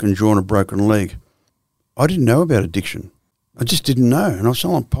a broken jaw and a broken leg. I didn't know about addiction. I just didn't know. And I was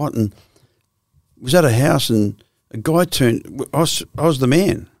selling pot, and was at a house, and a guy turned. I was the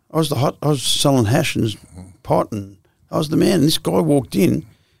man. I was selling hash and pot, and I was the man. And this guy walked in.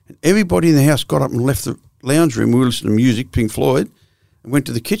 Everybody in the house got up and left the lounge room. We were listening to music, Pink Floyd, and went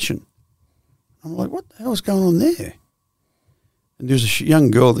to the kitchen. I'm like, what the hell is going on there? And there was a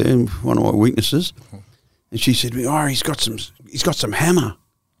young girl there, one of my weaknesses, and she said to me, "Oh, he's got some hammer."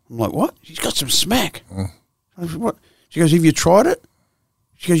 I'm like, "What?" "He's got some smack." I said, "What?" She goes, "Have you tried it?"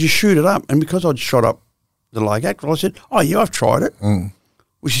 She goes, "You shoot it up." And because I'd shot up the leg act, I said, "Oh yeah, I've tried it." Well,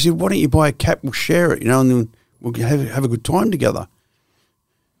 she said, "Why don't you buy a cap? We'll share it, and then we'll have a good time together."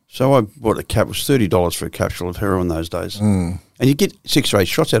 So I bought a cap. It was $30 for a capsule of heroin those days. And you get 6 or 8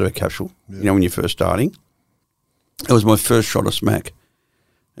 shots out of a capsule, when you're first starting. It was my first shot of smack.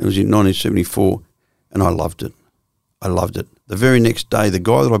 It was in 1974, and I loved it. I loved it. The very next day, the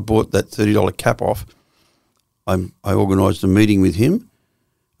guy that I bought that $30 cap off, I organised a meeting with him,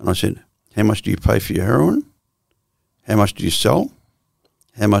 and I said, "How much do you pay for your heroin? How much do you sell?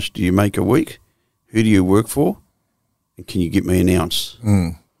 How much do you make a week? Who do you work for? And can you get me an ounce?"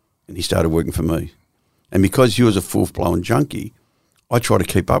 And he started working for me. And because he was a full-blown junkie, I tried to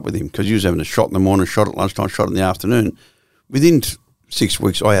keep up with him because he was having a shot in the morning, shot at lunchtime, shot in the afternoon. Within 6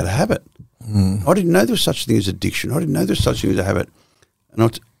 weeks, I had a habit. I didn't know there was such a thing as addiction. I didn't know there was such a thing as a habit.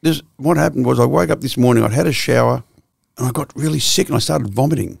 And what happened was I woke up this morning, I'd had a shower, and I got really sick and I started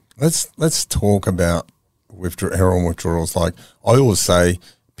vomiting. Let's talk about heroin withdrawals. Like I always say,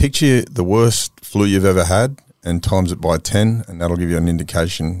 picture the worst flu you've ever had and times it by 10, and that'll give you an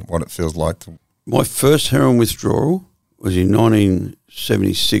indication what it feels like. My first heroin withdrawal was in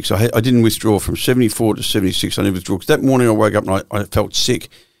 1976. I didn't withdraw from 74 to 76. I never withdrew. Because that morning I woke up and I felt sick.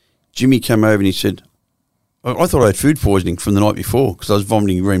 Jimmy came over and he said, I thought I had food poisoning from the night before because I was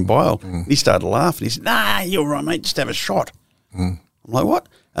vomiting green bile. He started laughing. He said, "Nah, you're right, mate. Just have a shot." I'm like, "What?"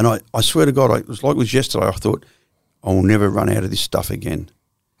 And I swear to God, it was like it was yesterday. I thought, I will never run out of this stuff again.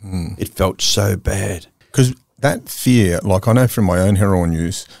 It felt so bad. Because that fear, like I know from my own heroin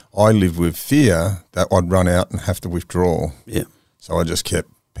use, I lived with fear that I'd run out and have to withdraw. Yeah. So I just kept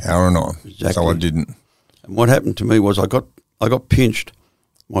powering on. Exactly. So I didn't. And what happened to me was I got pinched.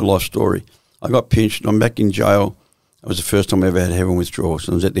 My life story. I got pinched. I'm back in jail. It was the first time I ever had heroin withdrawals.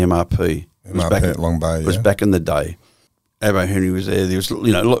 I was at the MRP. At Long Bay, It was back in the day. Abbo Henry was there. There was, a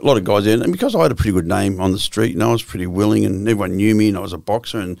lot of guys there. And because I had a pretty good name on the street, I was pretty willing and everyone knew me and I was a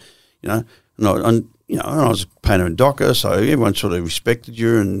boxer and I was a painter and docker, so everyone sort of respected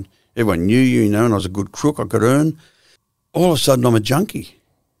you and everyone knew you, and I was a good crook. I could earn. All of a sudden, I'm a junkie.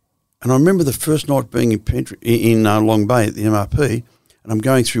 And I remember the first night being in Long Bay at the MRP, and I'm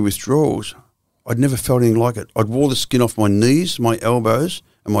going through withdrawals. I'd never felt anything like it. I'd wore the skin off my knees, my elbows,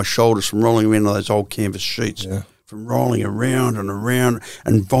 and my shoulders from rolling around on those old canvas sheets from rolling around and around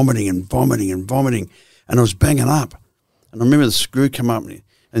and vomiting and vomiting and vomiting. And I was banging up. And I remember the screw come up and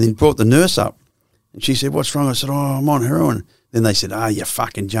then brought the nurse up. And she said, what's wrong? I said, I'm on heroin. Then they said, you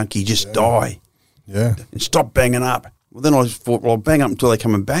fucking junkie, just die. Yeah. And stop banging up. Well, then I thought, I'll bang up until they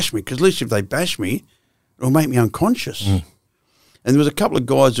come and bash me, because at least if they bash me, it'll make me unconscious. And there was a couple of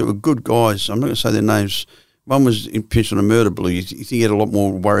guys that were good guys. I'm not going to say their names. One was in pension on a murder blue. He had a lot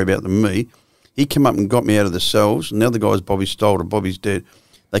more worry about than me. He came up and got me out of the cells. And the other guy was Bobby Stolter. Bobby's dead.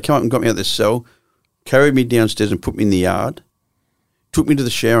 They came up and got me out of the cell, carried me downstairs and put me in the yard, took me to the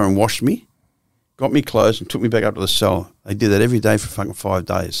shower and washed me, got me clothes and took me back up to the cell. They did that every day for fucking 5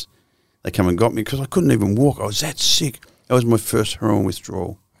 days. They come and got me because I couldn't even walk. I was that sick. That was my first heroin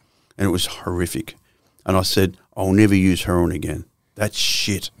withdrawal, and it was horrific. And I said, I'll never use heroin again. That's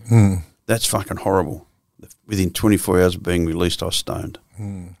shit. That's fucking horrible. Within 24 hours of being released, I was stoned.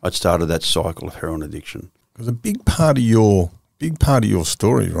 I'd started that cycle of heroin addiction. Because a big part of your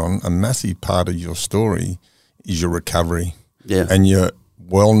story, Ron, a massive part of your story is your recovery. Yeah. And you're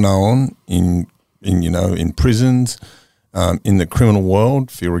well known in prisons, in the criminal world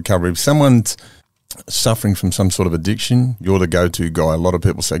for your recovery. If someone's suffering from some sort of addiction, you're the go-to guy. A lot of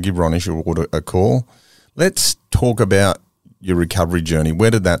people say, give Ron Isherwood a call. Let's talk about your recovery journey.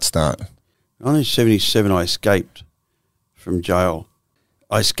 Where did that start? In 1977, I escaped from jail.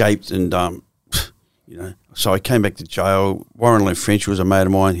 I escaped and, so I came back to jail. Warren Lee French was a mate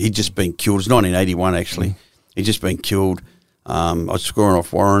of mine. He'd just been killed. It was 1981, actually. He'd just been killed. I was scoring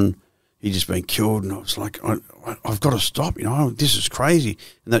off Warren. He'd just been killed, and I was like, I've got to stop, this is crazy.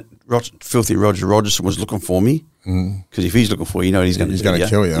 And that filthy Roger Rogerson was looking for me, because if he's looking for you, he's going to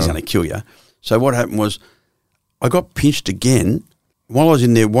kill you. He's going to kill you. So what happened was I got pinched again. While I was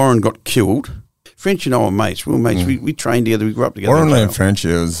in there, Warren got killed. French and I were mates. We were mates. We trained together. We grew up together. Warren Lamb French,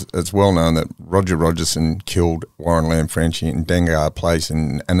 it's well known that Roger Rogerson killed Warren Lamb French in Dangar Place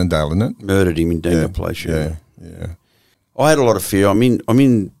in Annandale, isn't it? Murdered him in Dangar Place, yeah. I had a lot of fear. I'm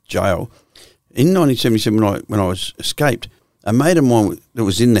in jail. In 1977, when I was escaped, a mate of mine that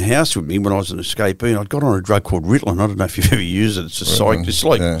was in the house with me when I was an escapee, and I'd got on a drug called Ritalin. I don't know if you've ever used it. It's a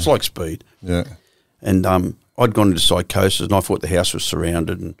it's like speed. Yeah. And I'd gone into psychosis, and I thought the house was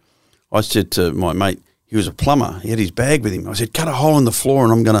surrounded. And I said to my mate, he was a plumber. He had his bag with him. I said, cut a hole in the floor,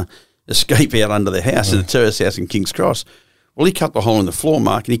 and I'm going to escape out under the house, in the terrace house in King's Cross. Well, he cut the hole in the floor,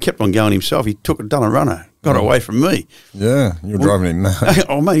 Mark, and he kept on going himself. He done a runner, got away from me. Yeah, you were driving him mad.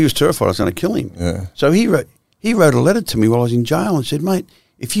 Oh, mate, he was terrified I was going to kill him. Yeah. So he wrote a letter to me while I was in jail and said, mate,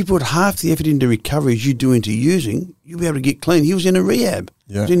 if you put half the effort into recovery as you do into using, you'll be able to get clean. He was in a rehab.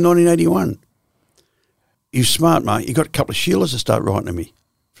 Yeah. It was in 1981. He was smart, mate. He got a couple of Sheilas to start writing to me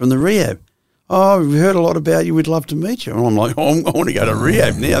from the rehab. Oh, we've heard a lot about you. We'd love to meet you. And I'm like, I want to go to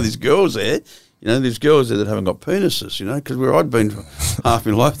rehab now. There's girls there. There's girls there that haven't got penises, because where I'd been for half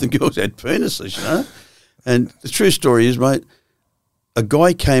my life, the girls had penises, And the true story is, mate, a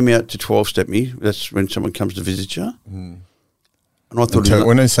guy came out to 12-step me. That's when someone comes to visit you. And I thought...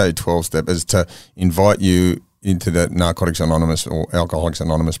 when they say 12-step, is to invite you into the Narcotics Anonymous or Alcoholics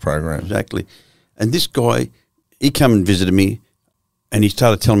Anonymous program. Exactly. And this guy, he come and visited me, and he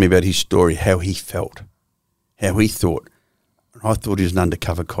started telling me about his story, how he felt, how he thought. And I thought he was an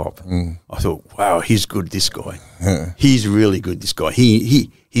undercover cop. I thought, wow, he's good, this guy. Yeah. He's really good, this guy.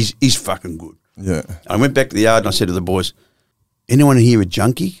 He's fucking good. Yeah. I went back to the yard and I said to the boys, anyone here a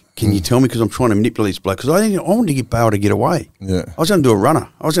junkie? Can you tell me? Because I'm trying to manipulate this bloke. Because I wanted to get bail to get away. Yeah. I was going to do a runner.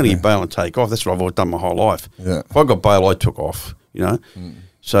 I was going to get bail and take off. That's what I've always done my whole life. Yeah. If I got bail, I took off,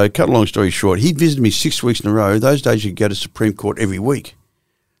 So cut a long story short, he'd visited me 6 weeks in a row. Those days you'd go to Supreme Court every week.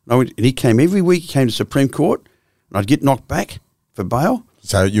 And he came every week. He came to Supreme Court, and I'd get knocked back for bail.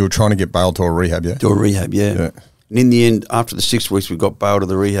 So you were trying to get bail to a rehab, yeah? To a rehab, yeah. And in the end, after the 6 weeks, we got bail to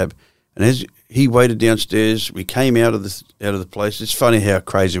the rehab. And as he waited downstairs, we came out of the place. It's funny how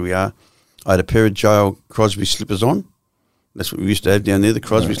crazy we are. I had a pair of jail Crosby slippers on. That's what we used to have down there, the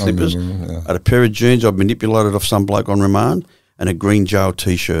Crosby slippers. I had a pair of jeans I'd manipulated off some bloke on remand, and a green jail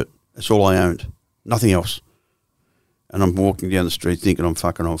T-shirt. That's all I owned. Nothing else. And I'm walking down the street thinking I'm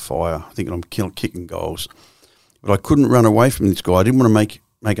fucking on fire, thinking I'm kicking goals. But I couldn't run away from this guy. I didn't want to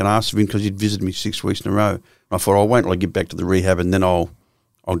make an ass of him because he'd visited me 6 weeks in a row. And I thought, I'll wait till I get back to the rehab and then I'll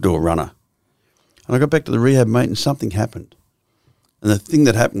do a runner. And I got back to the rehab, mate, and something happened. And the thing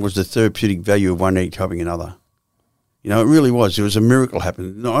that happened was the therapeutic value of one egg helping another. It really was. There was a miracle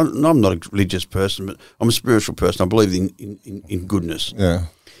happened. No, I'm not a religious person, but I'm a spiritual person. I believe in goodness. Yeah.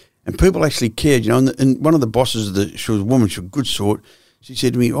 And people actually cared, and one of the bosses, she was a woman, she was a good sort. She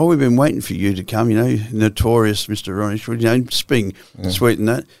said to me, we've been waiting for you to come, notorious Mr. Ron Isherwood, just being sweet and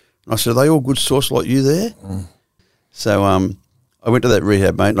that. And I said, are they all good sorts like you there? So I went to that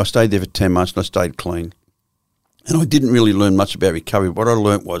rehab, mate, and I stayed there for 10 months and I stayed clean. And I didn't really learn much about recovery. What I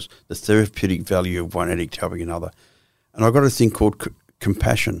learnt was the therapeutic value of one addict helping another. And I got a thing called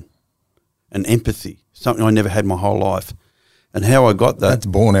compassion and empathy, something I never had my whole life. And how I got that... That's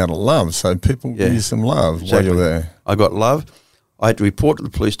born out of love, so people give you some love while you're there. I got love. I had to report to the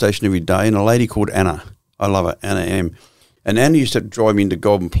police station every day, and a lady called Anna, I love her, Anna M. And Anna used to drive me into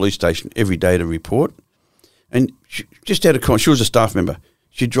Goulburn Police Station every day to report. And she, just out of conscience, she was a staff member.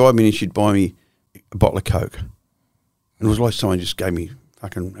 She'd drive me and she'd buy me a bottle of Coke. And it was like someone just gave me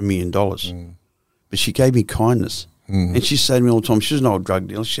fucking $1 million. But she gave me kindness. And she said to me all the time, she was an old drug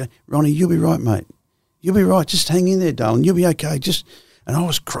dealer. She said, Ronnie, you'll be right, mate. You'll be right. Just hang in there, darling. You'll be okay. And I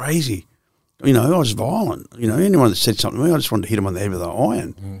was crazy. You know, I was violent. You know, anyone that said something to me, I just wanted to hit them on the head with an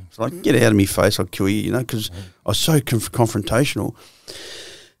iron. It's like, get out of my face, I'll kill you, you know, because I was so confrontational.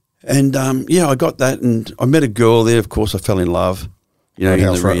 And, I got that, and I met a girl there. Of course, I fell in love, you know, in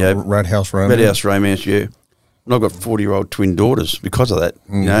the rehab. Red House Romance. Red House Romance, yeah. And I've got 40-year-old twin daughters because of that,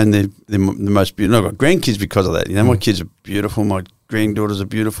 you know, and they're the most beautiful. I've got grandkids because of that. You know, my kids are beautiful. My granddaughters are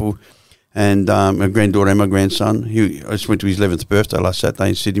beautiful. And my granddaughter and my grandson, I just went to his 11th birthday last Saturday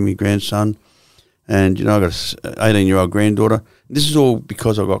in Sydney, my grandson. And, you know, I got an 18-year-old granddaughter. This is all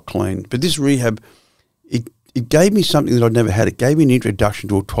because I got clean. But this rehab, it gave me something that I'd never had. It gave me an introduction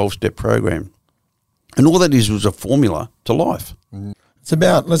to a 12-step program. And all that is was a formula to life. It's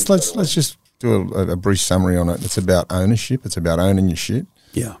about, let's just do a brief summary on it. It's about ownership. It's about owning your shit.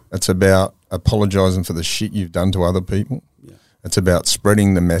 Yeah. It's about apologising for the shit you've done to other people. Yeah. It's about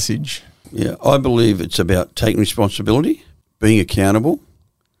spreading the message. Yeah, I believe it's about taking responsibility, being accountable,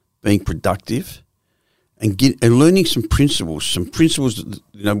 being productive, and learning some principles that,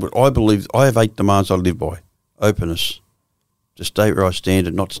 you know, I believe I have 8 demands I live by. Openness, to state where I stand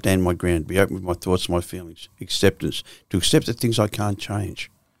and not stand my ground, be open with my thoughts and my feelings. Acceptance, to accept the things I can't change.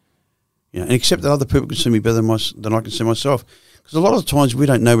 You know, and accept that other people can see me better than I can see myself. Because a lot of the times we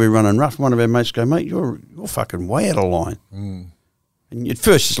don't know we're running rough. One of our mates go, mate, you're fucking way out of line. And at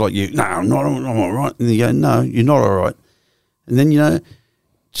first it's like, no, I'm all right. And you go, no, you're not all right. And then, you know,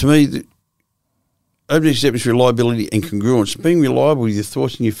 to me, open acceptance, reliability and congruence, being reliable with your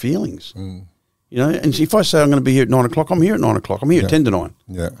thoughts and your feelings. You know, and if I say I'm going to be here at 9 o'clock, I'm here at 9 o'clock. I'm here at 10 to 9.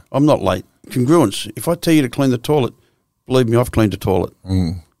 Yeah. I'm not late. Congruence. If I tell you to clean the toilet, believe me, I've cleaned the toilet. You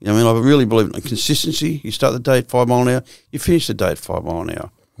know what I mean? I really believe in consistency. You start the day at 5 miles an hour, you finish the day at 5 miles an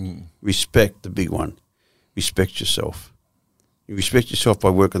hour. Respect, the big one. Respect yourself. You respect yourself by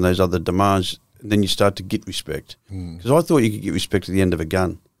working those other demands, and then you start to get respect. Because I thought you could get respect at the end of a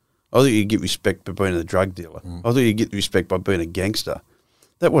gun. I thought you could get respect by being a drug dealer. I thought you could get respect by being a gangster.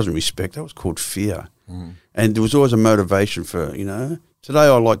 That wasn't respect. That was called fear. And there was always a motivation for, you know. Today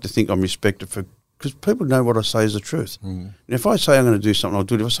I like to think I'm respected for, because people know what I say is the truth. And if I say I'm going to do something, I'll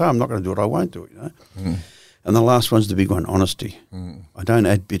do it. If I say I'm not going to do it, I won't do it, you know. And the last one's the big one, honesty. I don't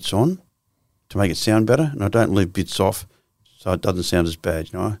add bits on to make it sound better, and I don't leave bits off so it doesn't sound as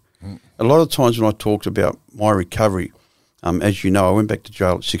bad, you know. A lot of times when I talked about my recovery, as you know, I went back to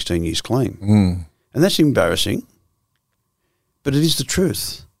jail at 16 years clean. And that's embarrassing, but it is the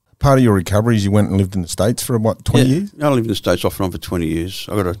truth. Part of your recovery is you went and lived in the States for, 20 years? I lived in the States off and on for 20 years.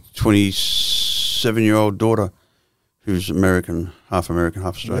 I got a 27-year-old daughter who's American, half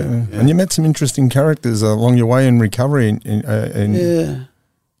Australian. And you met some interesting characters along your way in recovery. Yeah.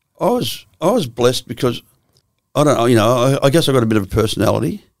 I was blessed because, I don't know, you know, I guess I got a bit of a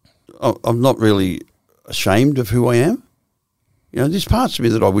personality. I'm not really ashamed of who I am. You know, there's parts of me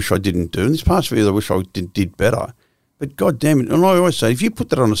that I wish I didn't do, and there's parts of me that I wish I did better. But God damn it, and I always say, if you put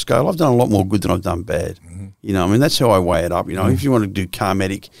that on a scale, I've done a lot more good than I've done bad. You know, I mean, that's how I weigh it up. You know, if you want to do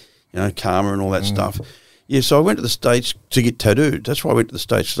karmatic, you know, karma and all that stuff. Yeah, so I went to the States to get tattooed. That's why I went to the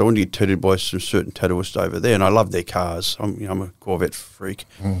States, because I wanted to get tattooed by some certain tattooists over there, and I love their cars. I'm a Corvette freak.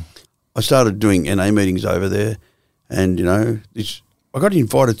 I started doing NA meetings over there, and, you know, I got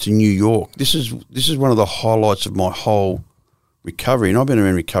invited to New York. This is one of the highlights of my whole recovery, and I've been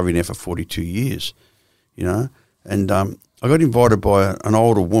in recovery now for 42 years, you know. And I got invited by an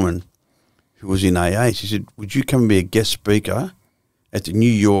older woman who was in AA. She said, would you come and be a guest speaker at the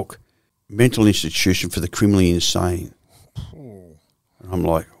New York Mental Institution for the Criminally Insane? And I'm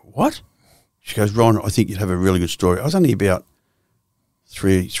like, what? She goes, Ron, I think you'd have a really good story. I was only about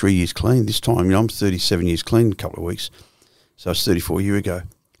three years clean this time. You know, I'm 37 years clean in a couple of weeks. So it's 34 years ago.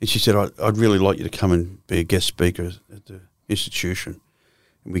 And she said, I'd really like you to come and be a guest speaker at the institution.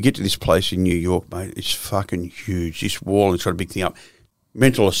 And we get to this place in New York, mate. It's fucking huge. This wall, it's got a big thing up.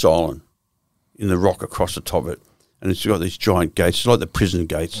 Mental asylum in the rock across the top of it. And it's got these giant gates. It's like the prison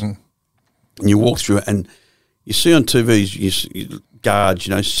gates. And you walk through it, and you see on TVs, guards,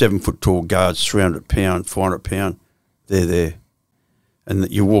 7 foot tall guards, 300 pound, 400 pound, they're there. And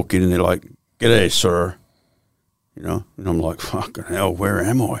you walk in and they're like, "G'day, sir." And I'm like, fucking hell, where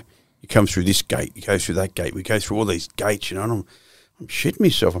am I? You come through this gate, you go through that gate, we go through all these gates, and I'm shitting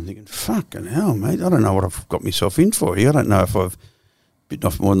myself. I'm thinking, fucking hell, mate, I don't know what I've got myself in for here. I don't know if I've bitten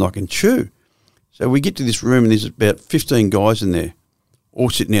off more than I can chew. So we get to this room and there's about 15 guys in there, all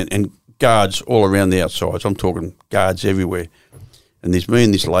sitting there, and guards all around the outsides. I'm talking guards everywhere. And there's me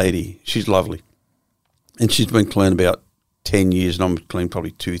and this lady. She's lovely. And she's been clean about 10 years, and I'm clean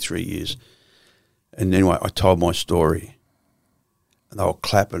probably 2-3 years. And anyway, I told my story, and they were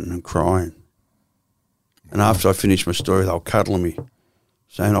clapping and crying. And after I finished my story, they were cuddling me,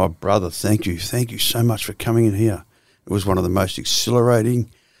 saying, "Oh, brother, thank you so much for coming in here." It was one of the most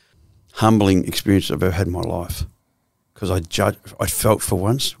exhilarating, humbling experiences I've ever had in my life, because I felt for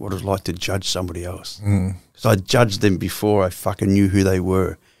once what it was like to judge somebody else. Because I judged them before I fucking knew who they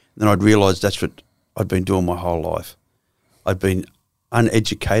were. And then I'd realised that's what I'd been doing my whole life. I'd been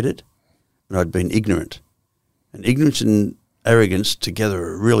uneducated and I'd been ignorant. And ignorance and arrogance together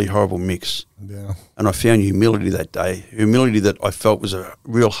are a really horrible mix. Yeah. And I found humility that day, humility that I felt was a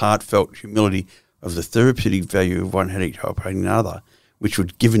real heartfelt humility of the therapeutic value of one headache helping another, which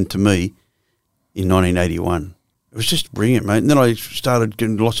was given to me in 1981. It was just brilliant, mate. And then I started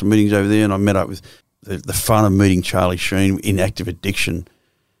getting lots of meetings over there, and I met up with the fun of meeting Charlie Sheen in active addiction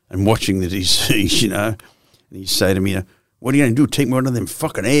and watching the disease, And he'd say to me, "What are you going to do, take me one of them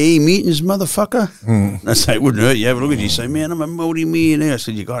fucking AA meetings, motherfucker?" And I say, "It wouldn't hurt you. Have a look at you." Say, "Man, I'm a multi-millionaire." I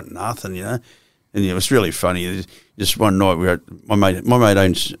said, "You got nothing, And it was really funny. Just one night, we were at, my mate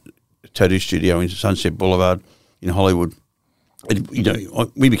owns a tattoo studio in Sunset Boulevard in Hollywood. And,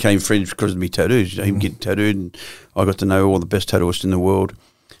 we became friends because of me tattoos. He would get tattooed, and I got to know all the best tattooists in the world.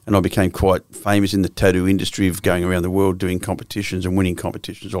 And I became quite famous in the tattoo industry of going around the world doing competitions and winning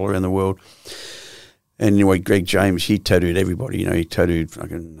competitions all around the world. And anyway, Greg James, he tattooed everybody. He tattooed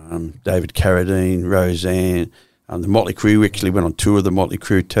fucking David Carradine, Roseanne, the Motley Crue. We actually went on tour with the Motley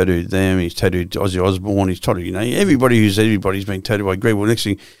Crue, tattooed them. He's tattooed Ozzy Osbourne. He's tattooed, everybody's been tattooed by Greg. Well, next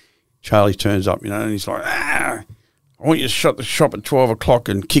thing, Charlie turns up, and he's like, "I want you to shut the shop at 12 o'clock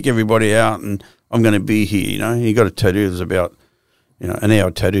and kick everybody out, and I'm going to be here, And he got a tattoo. It was about, an hour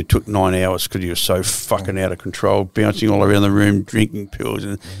tattoo. It took 9 hours because he was so fucking out of control, bouncing all around the room, drinking pills.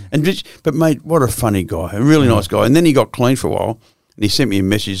 But, mate, what a funny guy, a really nice guy. And then he got clean for a while, and he sent me a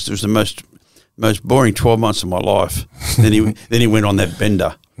message. It was the most boring 12 months of my life. then he went on that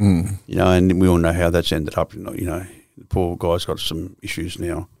bender, and we all know how that's ended up. The poor guy's got some issues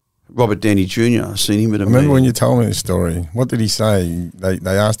now. Robert Downey Jr., I've seen him at a meeting. Remember when you told me this story? What did he say?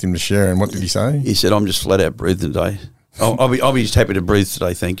 They asked him to share, and what did he say? He said, "I'm just flat out breathing today. I'll be just happy to breathe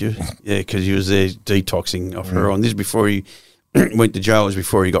today, thank you." Yeah, because he was there detoxing off heroin. This is before he went to jail. It was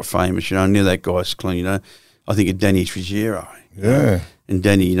before he got famous. I knew that guy's clean. I think of Danny Trigero. Yeah. And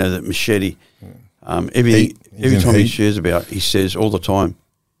Danny, that machete. Every time he shares about, he says all the time,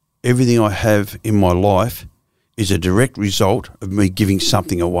 "Everything I have in my life is a direct result of me giving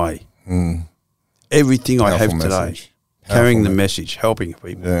something away." Everything I have today, carrying the message, helping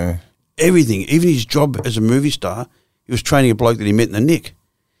people. Yeah. Everything, even his job as a movie star, he was training a bloke that he met in the Nick.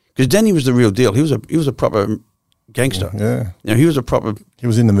 Because Danny was the real deal. He was a proper gangster. Yeah. He was a proper... He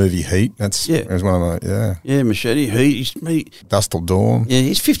was in the movie Heat. It was one of my, Yeah, Machete, Heat. Dust Till Dawn. Yeah,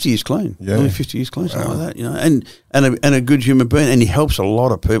 he's 50 years clean. Yeah. Only 50 years clean, something like that, And a good human being. And he helps a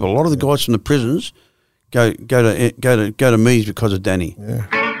lot of people. A lot of the guys from the prisons go to Me's because of Danny. Yeah.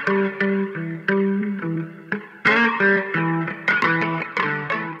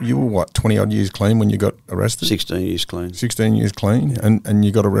 You were, 20-odd years clean when you got arrested? 16 years clean. 16 years clean? Yeah. And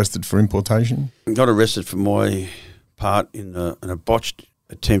you got arrested for importation? I got arrested for my part in a botched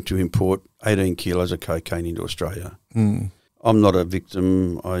attempt to import 18 kilos of cocaine into Australia. I'm not a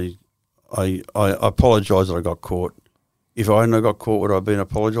victim. I apologise that I got caught. If I hadn't got caught, would I have been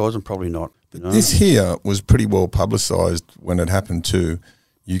apologising? Probably not. This here was pretty well publicised when it happened too.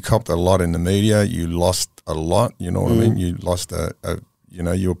 You copped a lot in the media. You lost a lot, you know what I mean? You lost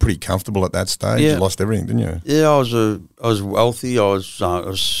you were pretty comfortable at that stage. Yeah. You lost everything, didn't you? Yeah, I was wealthy. I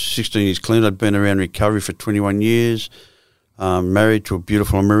was 16 years clean. I'd been around recovery for 21 years. Married to a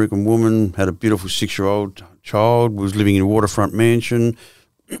beautiful American woman. Had a beautiful 6-year-old child. Was living in a waterfront mansion.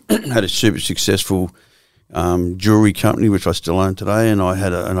 Had a super successful jewelry company, which I still own today. And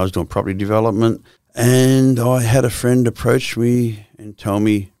I was doing property development. And I had a friend approach me and tell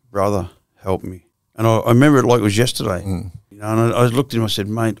me, "Brother, help me." And I remember it like it was yesterday. And I looked at him, I said,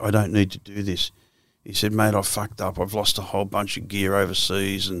 "Mate, I don't need to do this." He said, "Mate, I fucked up. I've lost a whole bunch of gear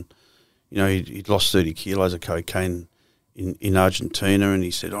overseas and, You know, he'd lost 30 kilos of cocaine in Argentina, and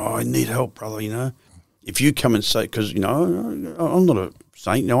he said, "Oh, I need help, brother, you know. If you come and say," because, you know, I'm not a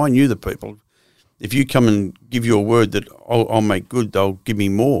saint, you know, I knew the people. If you come and give your word that I'll make good, they'll give me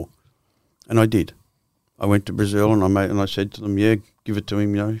more. And I did. I went to Brazil and I said to them, yeah, give it to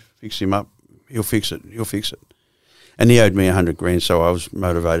him, you know, fix him up. He'll fix it. And he owed me $100,000, so I was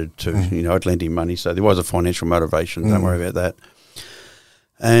motivated to, you know, I'd lent him money. So there was a financial motivation. Don't worry about that.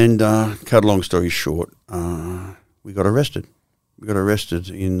 And cut a long story short, we got arrested. We got arrested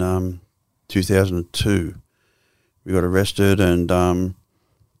in 2002. We got arrested and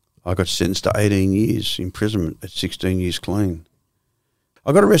I got sentenced to 18 years imprisonment at 16 years clean.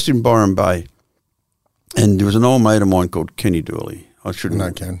 I got arrested in Byron Bay, and there was an old mate of mine called Kenny Dooley. I shouldn't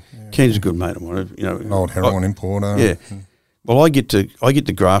know Ken. Yeah. Ken's a good mate of mine. You know, an old heroin importer. Yeah. Well, I get to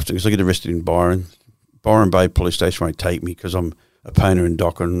Grafton because I get arrested in Byron. Byron Bay Police Station won't take me because I'm a painter and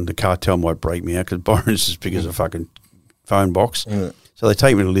docker, and the cartel might break me out because Byron's as big as a fucking phone box. Yeah. So they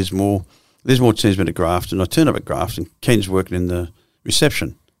take me to Lismore. Lismore sends me to Grafton. I turn up at Grafton. Ken's working in the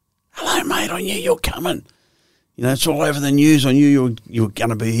reception. Hello, mate. I knew you were coming. You know, it's all over the news. I knew you were going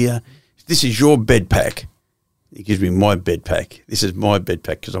to be here. This is your bed pack. He gives me my bed pack. This is my bed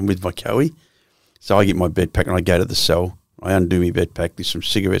pack because I'm with my cowie. So I get my bed pack and I go to the cell. I undo my bed pack. There's some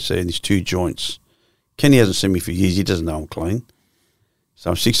cigarettes there and there's 2 joints. Kenny hasn't seen me for years. He doesn't know I'm clean. So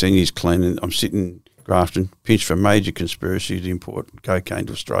I'm 16 years clean and I'm sitting in Grafton, pinched for a major conspiracy to import cocaine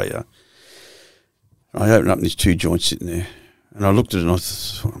to Australia. And I open up and there's 2 joints sitting there. And I looked at it and I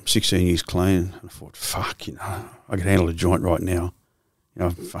thought, I'm 16 years clean. And I thought, fuck, you know, I can handle a joint right now. You know,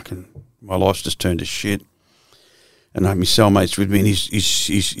 fucking, my life's just turned to shit. And my cellmate's with me and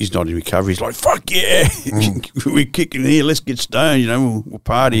he's not in recovery. He's like, fuck yeah, we're kicking here, let's get stoned, you know, we'll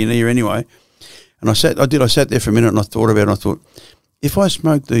party in here anyway. And I sat there for a minute and I thought about it and I thought, if I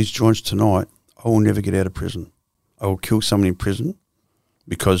smoke these joints tonight, I will never get out of prison. I will kill someone in prison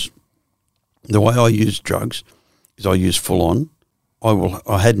because the way I use drugs is I use full on.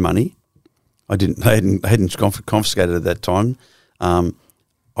 I had money. They hadn't confiscated at that time.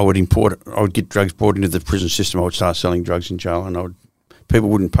 I would get drugs brought into the prison system. I would start selling drugs in jail and people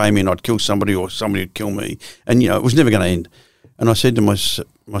wouldn't pay me and I'd kill somebody or somebody would kill me. And, you know, it was never going to end. And I said to my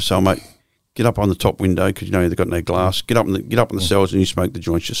cellmate, get up on the top window because, you know, they've got no glass. Get up in the cells and you smoke the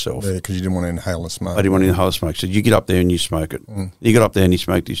joints yourself. Yeah, because you didn't want to inhale the smoke. I didn't want to inhale the smoke. So you get up there and you smoke it. You get up there and you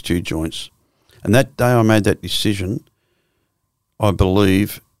smoke these 2 joints. And that day I made that decision, I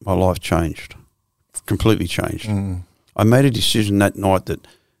believe my life changed, completely changed. I made a decision that night that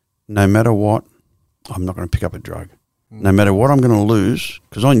no matter what, I'm not going to pick up a drug. No matter what I'm going to lose,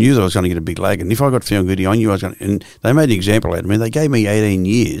 because I knew that I was going to get a big lag. And if I got found guilty, I knew I was going to, and they made an example out of me. They gave me 18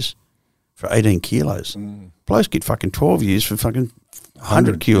 years for 18 kilos. Blokes get fucking 12 years for fucking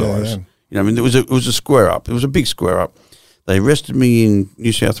 100 kilos. Yeah. You know, I mean, it was a square up. It was a big square up. They arrested me in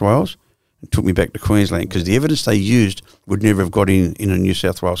New South Wales and took me back to Queensland because the evidence they used would never have got in the New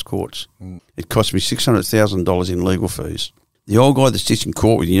South Wales courts. It cost me $600,000 in legal fees. The old guy that sits in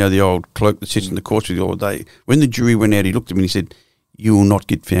court with you, you know, the old clerk that sits in the courts with you all day, when the jury went out, he looked at me and he said, you will not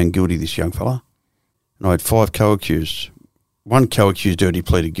get found guilty, this young fella. And I had 5 co-accused. One co-accused already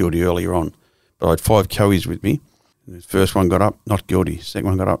pleaded guilty earlier on, but I had 5 co-accused with me. And the first one got up, not guilty. Second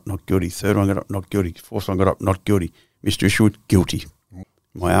one got up, not guilty. Third one got up, not guilty. Fourth one got up, not guilty. Mr. Isherwood, guilty.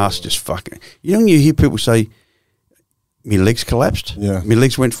 My ass just fucking... You know when you hear people say, my legs collapsed? Yeah. My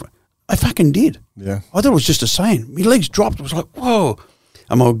legs went... I fucking did. Yeah. I thought it was just a saying. My legs dropped. It was like, whoa.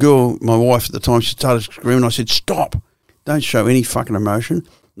 And my girl, my wife at the time, she started screaming. I said, stop. Don't show any fucking emotion.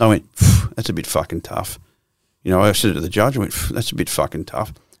 And I went, that's a bit fucking tough. You know, I said it to the judge. I went, that's a bit fucking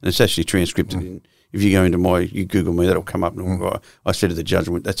tough. And it's actually transcribed. If you go into you Google me, that'll come up. And I said to the judge,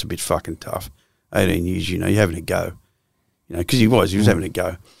 I went, that's a bit fucking tough. 18 years, you know, you're having a go. You know, because he was having a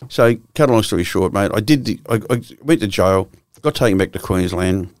go. So, cut a long story short, mate, I went to jail, got taken back to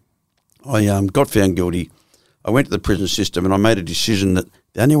Queensland. I got found guilty. I went to the prison system and I made a decision that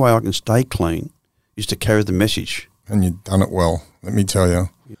the only way I can stay clean is to carry the message. And you've done it well, let me tell you.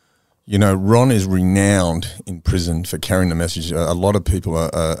 You know, Ron is renowned in prison for carrying the message. A lot of people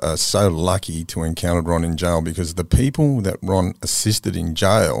are so lucky to encounter Ron in jail because the people that Ron assisted in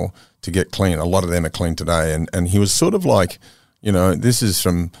jail to get clean, a lot of them are clean today. And he was sort of like, you know, this is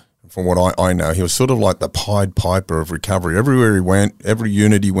from what I know, he was sort of like the Pied Piper of recovery. Everywhere he went, every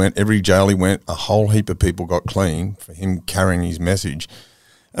unit he went, every jail he went, a whole heap of people got clean for him carrying his message.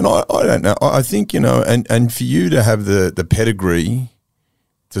 And I don't know, I think, you know, and for you to have the pedigree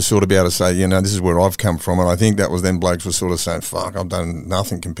to sort of be able to say, you know, this is where I've come from, and I think that was then blokes were sort of saying, fuck, I've done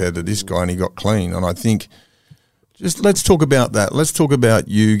nothing compared to this guy, and he got clean. And I think Just let's talk about that. Let's talk about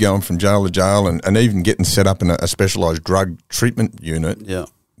you going from jail to jail and even getting set up in a specialised drug treatment unit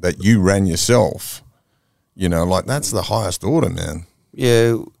that you ran yourself. You know, like that's the highest order, man.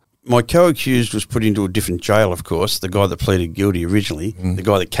 Yeah, my co-accused was put into a different jail, of course, the guy that pleaded guilty originally, the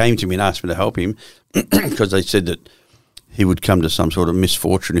guy that came to me and asked me to help him because they said that he would come to some sort of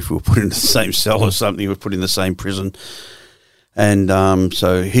misfortune if we were put in the same cell or something, we were put in the same prison. And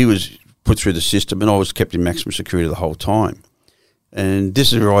so he was put through the system and I was kept in maximum security the whole time. And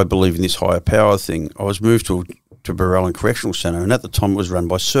this is where I believe in this higher power thing. I was moved to Barellan Correctional Centre, and at the time it was run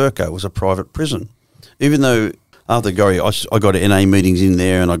by Serco. It was a private prison. Even though after Gorrie, I got NA meetings in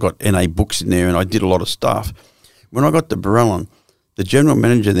there and I got NA books in there and I did a lot of stuff. When I got to Barellan, the general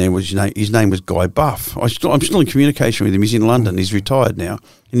manager there was, his name was Guy Buff. I'm still in communication with him. He's in London. He's retired now.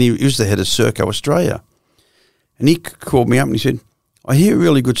 And he was the head of Serco Australia. And he called me up and he said, I hear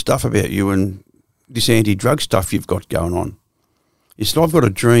really good stuff about you and this anti-drug stuff you've got going on. He said, I've got a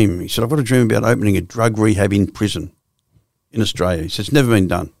dream. He said, I've got a dream about opening a drug rehab in prison in Australia. He said, it's never been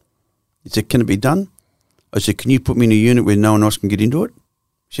done. He said, can it be done? I said, can you put me in a unit where no one else can get into it?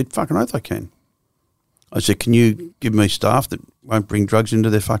 He said, fucking oath I can. I said, can you give me staff that won't bring drugs into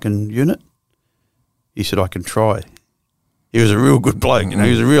their fucking unit? He said, I can try. He was a real good bloke, he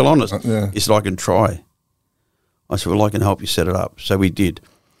was a real honest. He said, I can try. I said, well, I can help you set it up. So we did.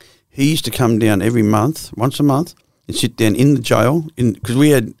 He used to come down every month, once a month, and sit down in the jail, because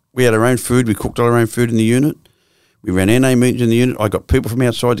we had our own food. We cooked all our own food in the unit. We ran NA meetings in the unit. I got people from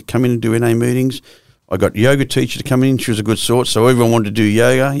outside to come in and do NA meetings. I got yoga teacher to come in. She was a good sort, so everyone wanted to do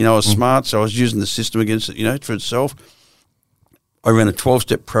yoga. I was smart, so I was using the system against it, for itself. I ran a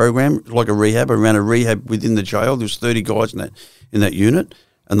 12-step program, like a rehab. I ran a rehab within the jail. There was 30 guys in that unit,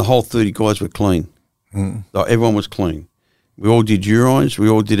 and the whole 30 guys were clean. Like, everyone was clean. We all did urines. We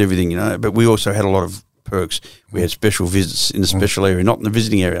all did everything, but we also had a lot of perks. We had special visits in the special area, not in the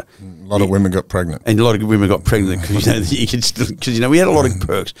visiting area. A lot of women got pregnant. And a lot of women got pregnant because we had a lot of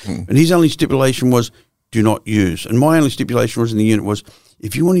perks. And his only stipulation was do not use. And my only stipulation was in the unit was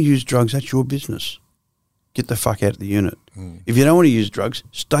if you want to use drugs, that's your business. Get the fuck out of the unit. If you don't want to use drugs,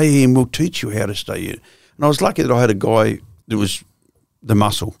 stay here and we'll teach you how to stay here. And I was lucky that I had a guy that was the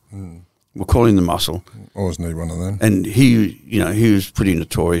muscle. We'll call him the muscle. Always need one of them. And he was pretty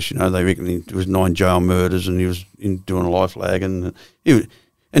notorious. They reckon there was 9 jail murders and he was doing a life lag. And he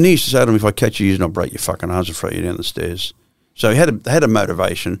used to say to him, if I catch you using, I'll break your fucking arms and throw you down the stairs. So they had a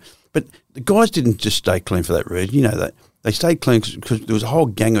motivation. But the guys didn't just stay clean for that reason. You know that. They stayed clean because there was a whole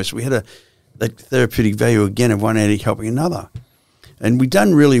gang of us. We had that therapeutic value again of one addict helping another. And we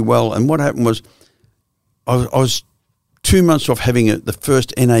done really well. And what happened was I was 2 months off having the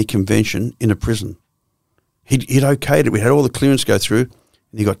first NA convention in a prison. He'd okayed it. We had all the clearance go through,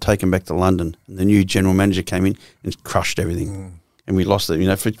 and he got taken back to London. And the new general manager came in and crushed everything. And we lost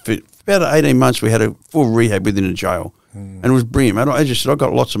it. For about 18 months, we had a full rehab within a jail. And it was brilliant. I just said, I've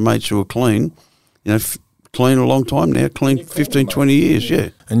got lots of mates who are clean, clean a long time now, clean 15, 20 years, yeah.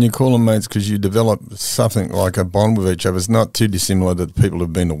 And you call them mates because you develop something like a bond with each other. It's not too dissimilar that people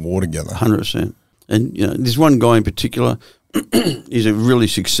have been to war together. 100%. And there's one guy in particular. He's a really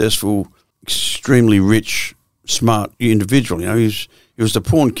successful, extremely rich, smart individual. He was the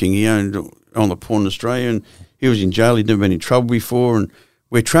porn king. He owned on the porn in Australia, and he was in jail. He'd never been in trouble before, and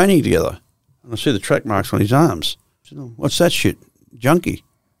we're training together. And I see the track marks on his arms. I said, oh, what's that shit? Junkie.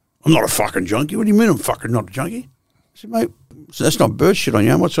 I'm not a fucking junkie. What do you mean I'm fucking not a junkie? I said, mate, that's not bird shit on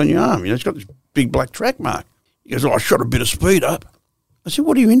your arm. What's on your arm? It's got this big black track mark. He goes, I shot a bit of speed up. I said,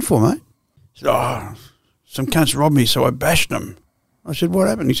 what are you in for, mate? He said, some cunts robbed me, so I bashed them. I said, what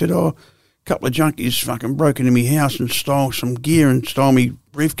happened? He said, a couple of junkies fucking broke into my house and stole some gear and stole me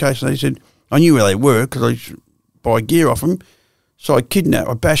briefcase. And they said, I knew where they were because I used to buy gear off them. So I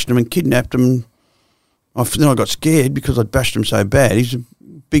bashed them and kidnapped them. Then I got scared because I'd bashed him so bad. He's a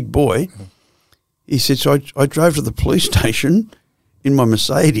big boy. He said, so I drove to the police station in my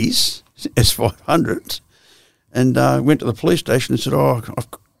Mercedes S500 and went to the police station and said, I've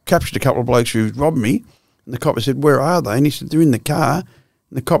captured a couple of blokes who robbed me. And the copper said, where are they? And he said, they're in the car.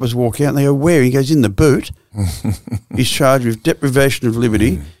 And the coppers walk out and they go, where? He goes, in the boot. He's charged with deprivation of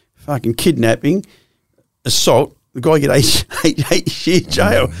liberty, fucking kidnapping, assault. The guy get 8 years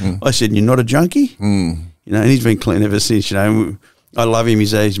jail. I said, you're not a junkie? And he's been clean ever since, I love him.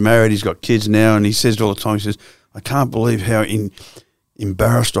 He's married. He's got kids now. And he says it all the time. He says, I can't believe how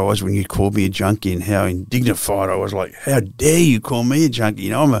embarrassed I was when you called me a junkie and how indignified I was. Like, how dare you call me a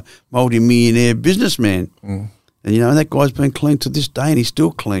junkie? I'm a multi-millionaire businessman. And, and that guy's been clean to this day and he's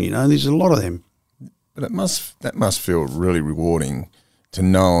still clean, and there's a lot of them. But that must feel really rewarding to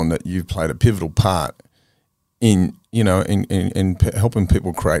know that you've played a pivotal part in helping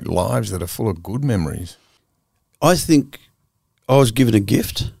people create lives that are full of good memories. I think I was given a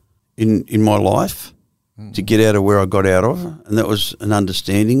gift in my life to get out of where I got out of, and that was an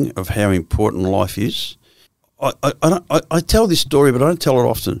understanding of how important life is. I tell this story, but I don't tell it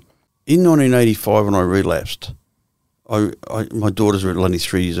often. In 1985, when I relapsed, my daughters were only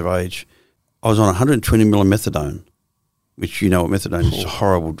 3 years of age. I was on 120 ml of methadone, which you know what methadone is, a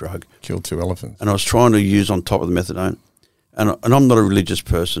horrible drug. Killed 2 elephants. And I was trying to use on top of the methadone. And I'm not a religious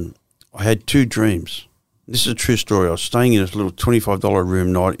person. I had 2 dreams. This is a true story. I was staying in this little $25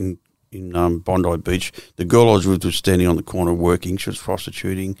 room night in Bondi Beach. The girl I was with was standing on the corner working. She was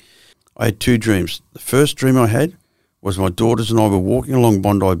prostituting. I had 2 dreams. The first dream I had was my daughters and I were walking along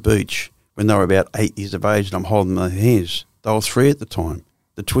Bondi Beach when they were about 8 years of age, and I'm holding their hands. They were 3 at the time,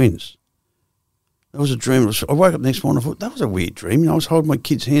 the twins. That was a dream. I woke up the next morning and I thought, that was a weird dream. I was holding my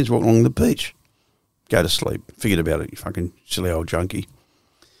kids' hands walking along the beach. Go to sleep. Forget about it, you fucking silly old junkie.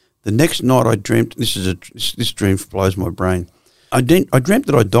 The next night I dreamt, this dream blows my brain. I dreamt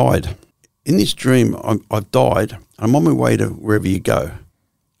that I died. In this dream, I've died, and I'm on my way to wherever you go.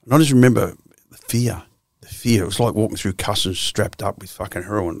 And I just remember the fear. It was like walking through customs strapped up with fucking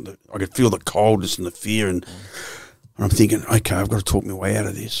heroin. I could feel the coldness and the fear, and I'm thinking, okay, I've got to talk my way out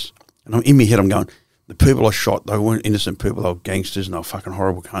of this. And in my head, I'm going, the people I shot, they weren't innocent people. They were gangsters, and they were fucking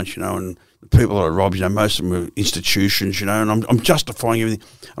horrible cunts, and the people that I robbed, most of them were institutions, and I'm justifying everything.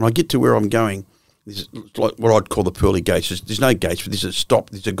 And I get to where I'm going. This is like what I'd call the pearly gates. There's no gates, but there's a stop.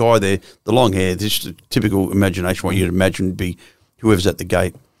 There's a guy there, the long hair. This is the typical imagination, what you'd imagine would be whoever's at the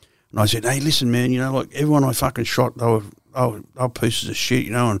gate. And I said, hey, listen, man, like everyone I fucking shot, they were pieces of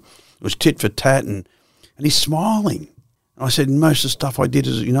shit, and it was tit for tat. And he's smiling. And I said, most of the stuff I did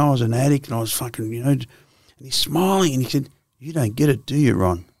is, I was an addict and I was fucking, and he's smiling. And he said, you don't get it, do you,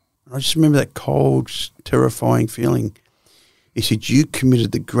 Ron? And I just remember that cold, terrifying feeling. He said, you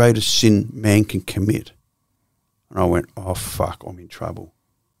committed the greatest sin man can commit. And I went, oh, fuck, I'm in trouble.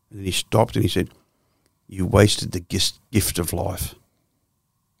 And then he stopped and he said, you wasted the gift of life.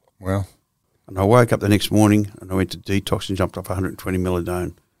 Wow. And I woke up the next morning and I went to detox and jumped off 120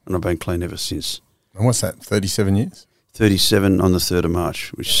 melodone, and I've been clean ever since. And what's that, 37 years? 37 on the 3rd of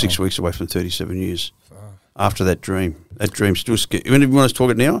March, which is 6 weeks away from 37 years. After that dream still scares. When I talk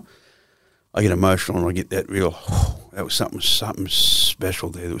it now, I get emotional and I get that real, that was something special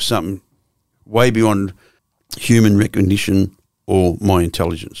there. There was something way beyond human recognition or my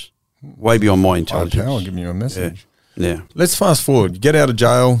intelligence. Way beyond my intelligence. I'll give you a message. Yeah. Let's fast forward. You get out of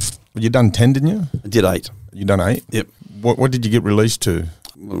jail. You done 10, didn't you? I did 8. You done 8? Yep. What did you get released to?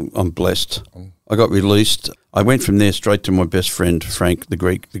 Well, I'm blessed. I got released. I went from there straight to my best friend, Frank, the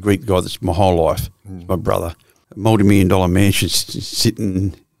Greek guy that's my whole life. He's my brother. A multi-million-dollar mansion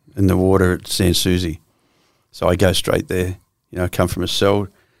sitting in the water at Sans Souci. So I go straight there. I come from a cell.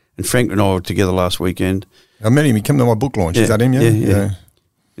 And Frank and I were together last weekend. I met him. He came to my book launch. Is that him? Yeah. And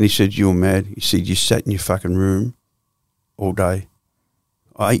he said, you're mad. He said, you sat in your fucking room all day.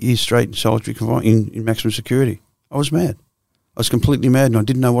 8 years straight in solitary confinement in maximum security. I was mad. I was completely mad, and I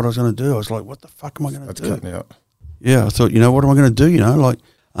didn't know what I was going to do. I was like, what the fuck am I going to do? That's cutting out. Yeah, I thought, what am I going to do?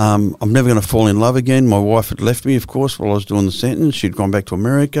 I'm never going to fall in love again. My wife had left me, of course, while I was doing the sentence. She'd gone back to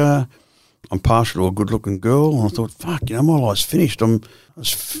America. I'm partial to a good-looking girl. And I thought, fuck, my life's finished. I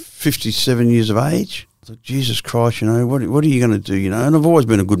was 57 years of age. I thought, Jesus Christ, what are you going to do, And I've always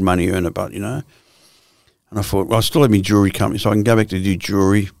been a good money earner, but, And I thought, well, I still have my jewellery company, so I can go back to do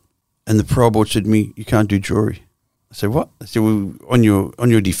jewellery. And the parole board said to me, you can't do jewellery. I said, what? They said, well, on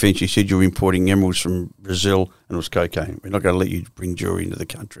your defence, you said you were importing emeralds from Brazil and it was cocaine. We're not going to let you bring jewellery into the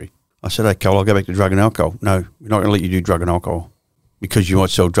country. I said, okay, well, I'll go back to drug and alcohol. No, we're not going to let you do drug and alcohol because you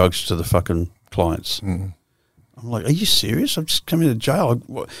might sell drugs to the fucking clients. Mm. I'm like, are you serious? I've just come into jail.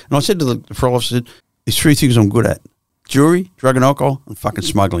 And I said to the parole officer, I said, there's 3 things I'm good at. Jewellery, drug and alcohol, and fucking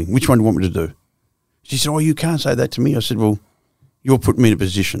smuggling. Which one do you want me to do? She said, oh, you can't say that to me. I said, well, you're putting me in a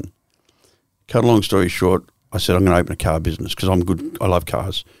position. Cut a long story short, I said, I'm going to open a car business because I'm good. I love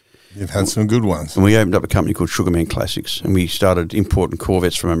cars. You've had some good ones. And we opened up a company called Sugarman Classics, and we started importing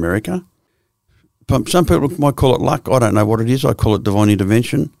Corvettes from America. But some people might call it luck. I don't know what it is. I call it divine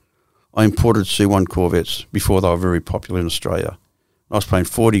intervention. I imported C1 Corvettes before they were very popular in Australia. I was paying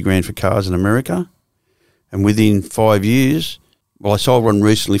 $40,000 for cars in America, and within 5 years, I sold one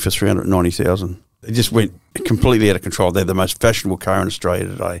recently for $390,000. It just went completely out of control. They're the most fashionable car in Australia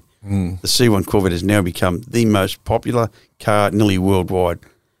today. Mm. The C1 Corvette has now become the most popular car nearly worldwide.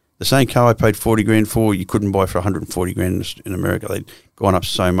 The same car I paid $40,000 for, you couldn't buy for $140,000 in America. They'd gone up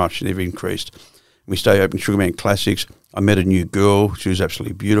so much, they've increased. We stayed open Sugarman Classics. I met a new girl. She was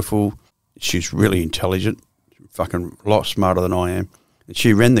absolutely beautiful. She was really intelligent, fucking a lot smarter than I am. And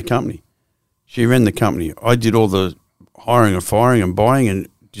she ran the company. I did all the hiring and firing and buying and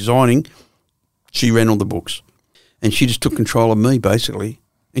designing. She ran all the books. And she just took control of me, basically.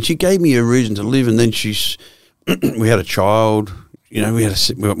 And she gave me a reason to live. And then we had a child. You know,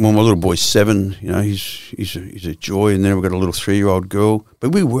 my little boy's 7. You know, he's a joy. And then we've got a little 3-year-old girl.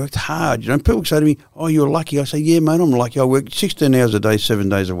 But we worked hard. You know, people say to me, "Oh, you're lucky." I say, "Yeah, mate, I'm lucky. I work 16 hours a day, 7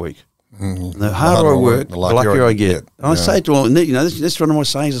 days a week." Mm-hmm. The harder I work, the luckier I get. And I say it to all, you know, that's one of my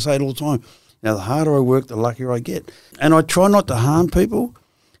sayings. I say it all the time. Now, the harder I work, the luckier I get. And I try not to harm people.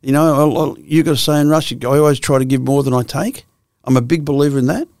 You know, you got a saying, Russ, I always try to give more than I take. I'm a big believer in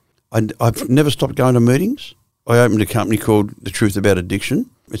that. I've never stopped going to meetings. I opened a company called The Truth About Addiction.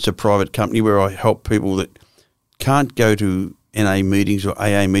 It's a private company where I help people that can't go to NA meetings or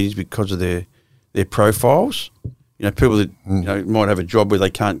AA meetings because of their profiles. You know, people that you know might have a job where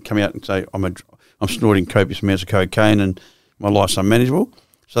they can't come out and say, I'm snorting copious amounts of cocaine and my life's unmanageable.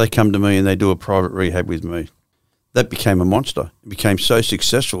 So they come to me and they do a private rehab with me. That became a monster. It became so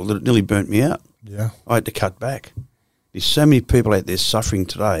successful that it nearly burnt me out. Yeah, I had to cut back. There's so many people out there suffering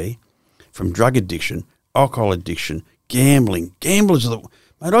today from drug addiction, alcohol addiction, gambling. Gamblers are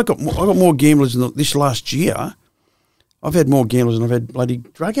mate, I got more gamblers in this last year. I've had more gamblers than I've had bloody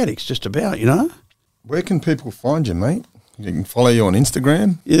drug addicts, just about, you know. Where can people find you, mate? You can follow you on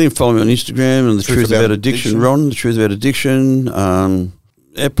Instagram. Yeah, they can follow me on Instagram and The Truth About Addiction. Ron, The Truth About Addiction.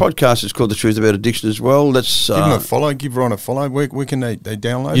 Our podcast is called The Truth About Addiction as well. That's give them a follow. Give Ron a follow. Where can they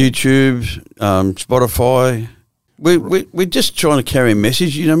download YouTube, Spotify. We're just trying to carry a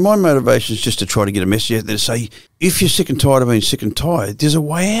message. You know, my motivation is just to try to get a message out there to say, if you're sick and tired of being sick and tired, there's a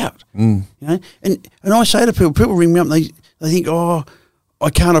way out. You know, and I say to people ring me up and they think, oh, I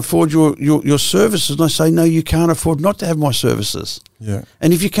can't afford your services. And I say, no, you can't afford not to have my services. Yeah.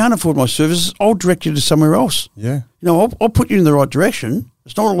 And if you can't afford my services, I'll direct you to somewhere else. Yeah. You know, I'll put you in the right direction.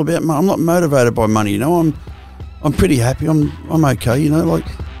 It's not all about money. I'm not motivated by money, you know. I'm pretty happy. I'm okay, you know. Like,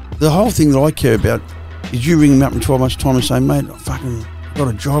 the whole thing that I care about is you ring me up in 12 months' time and say, mate, I've got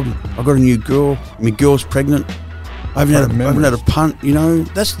a job. I've got a new girl. My girl's pregnant. I haven't had a punt, you know.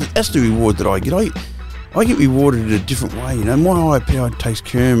 That's the reward that I get. I get rewarded in a different way, you know. My higher power takes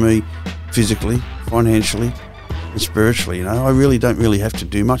care of me physically, financially, and spiritually, you know. I really don't have to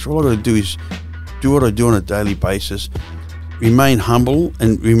do much. All I got to do is do what I do on a daily basis, remain humble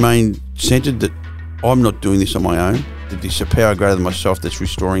and remain centred that I'm not doing this on my own, that there's a power greater than myself that's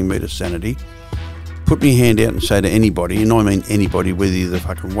restoring me to sanity. Put my hand out and say to anybody, and I mean anybody, whether you're the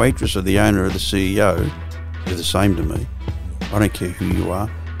fucking waitress or the owner or the CEO, you're the same to me. I don't care who you are.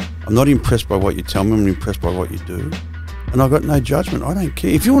 I'm not impressed by what you tell me, I'm impressed by what you do. And I've got no judgment, I don't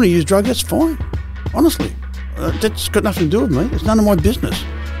care. If you want to use drugs, that's fine, honestly. That's got nothing to do with me, it's none of my business.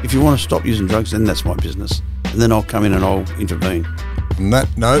 If you want to stop using drugs, then that's my business. And then I'll come in and I'll intervene. On that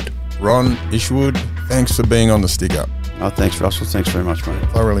note, Ron Isherwood, thanks for being on The Stick Up. Oh, thanks, Russell, thanks very much, mate.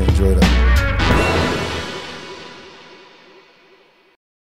 I really enjoyed it.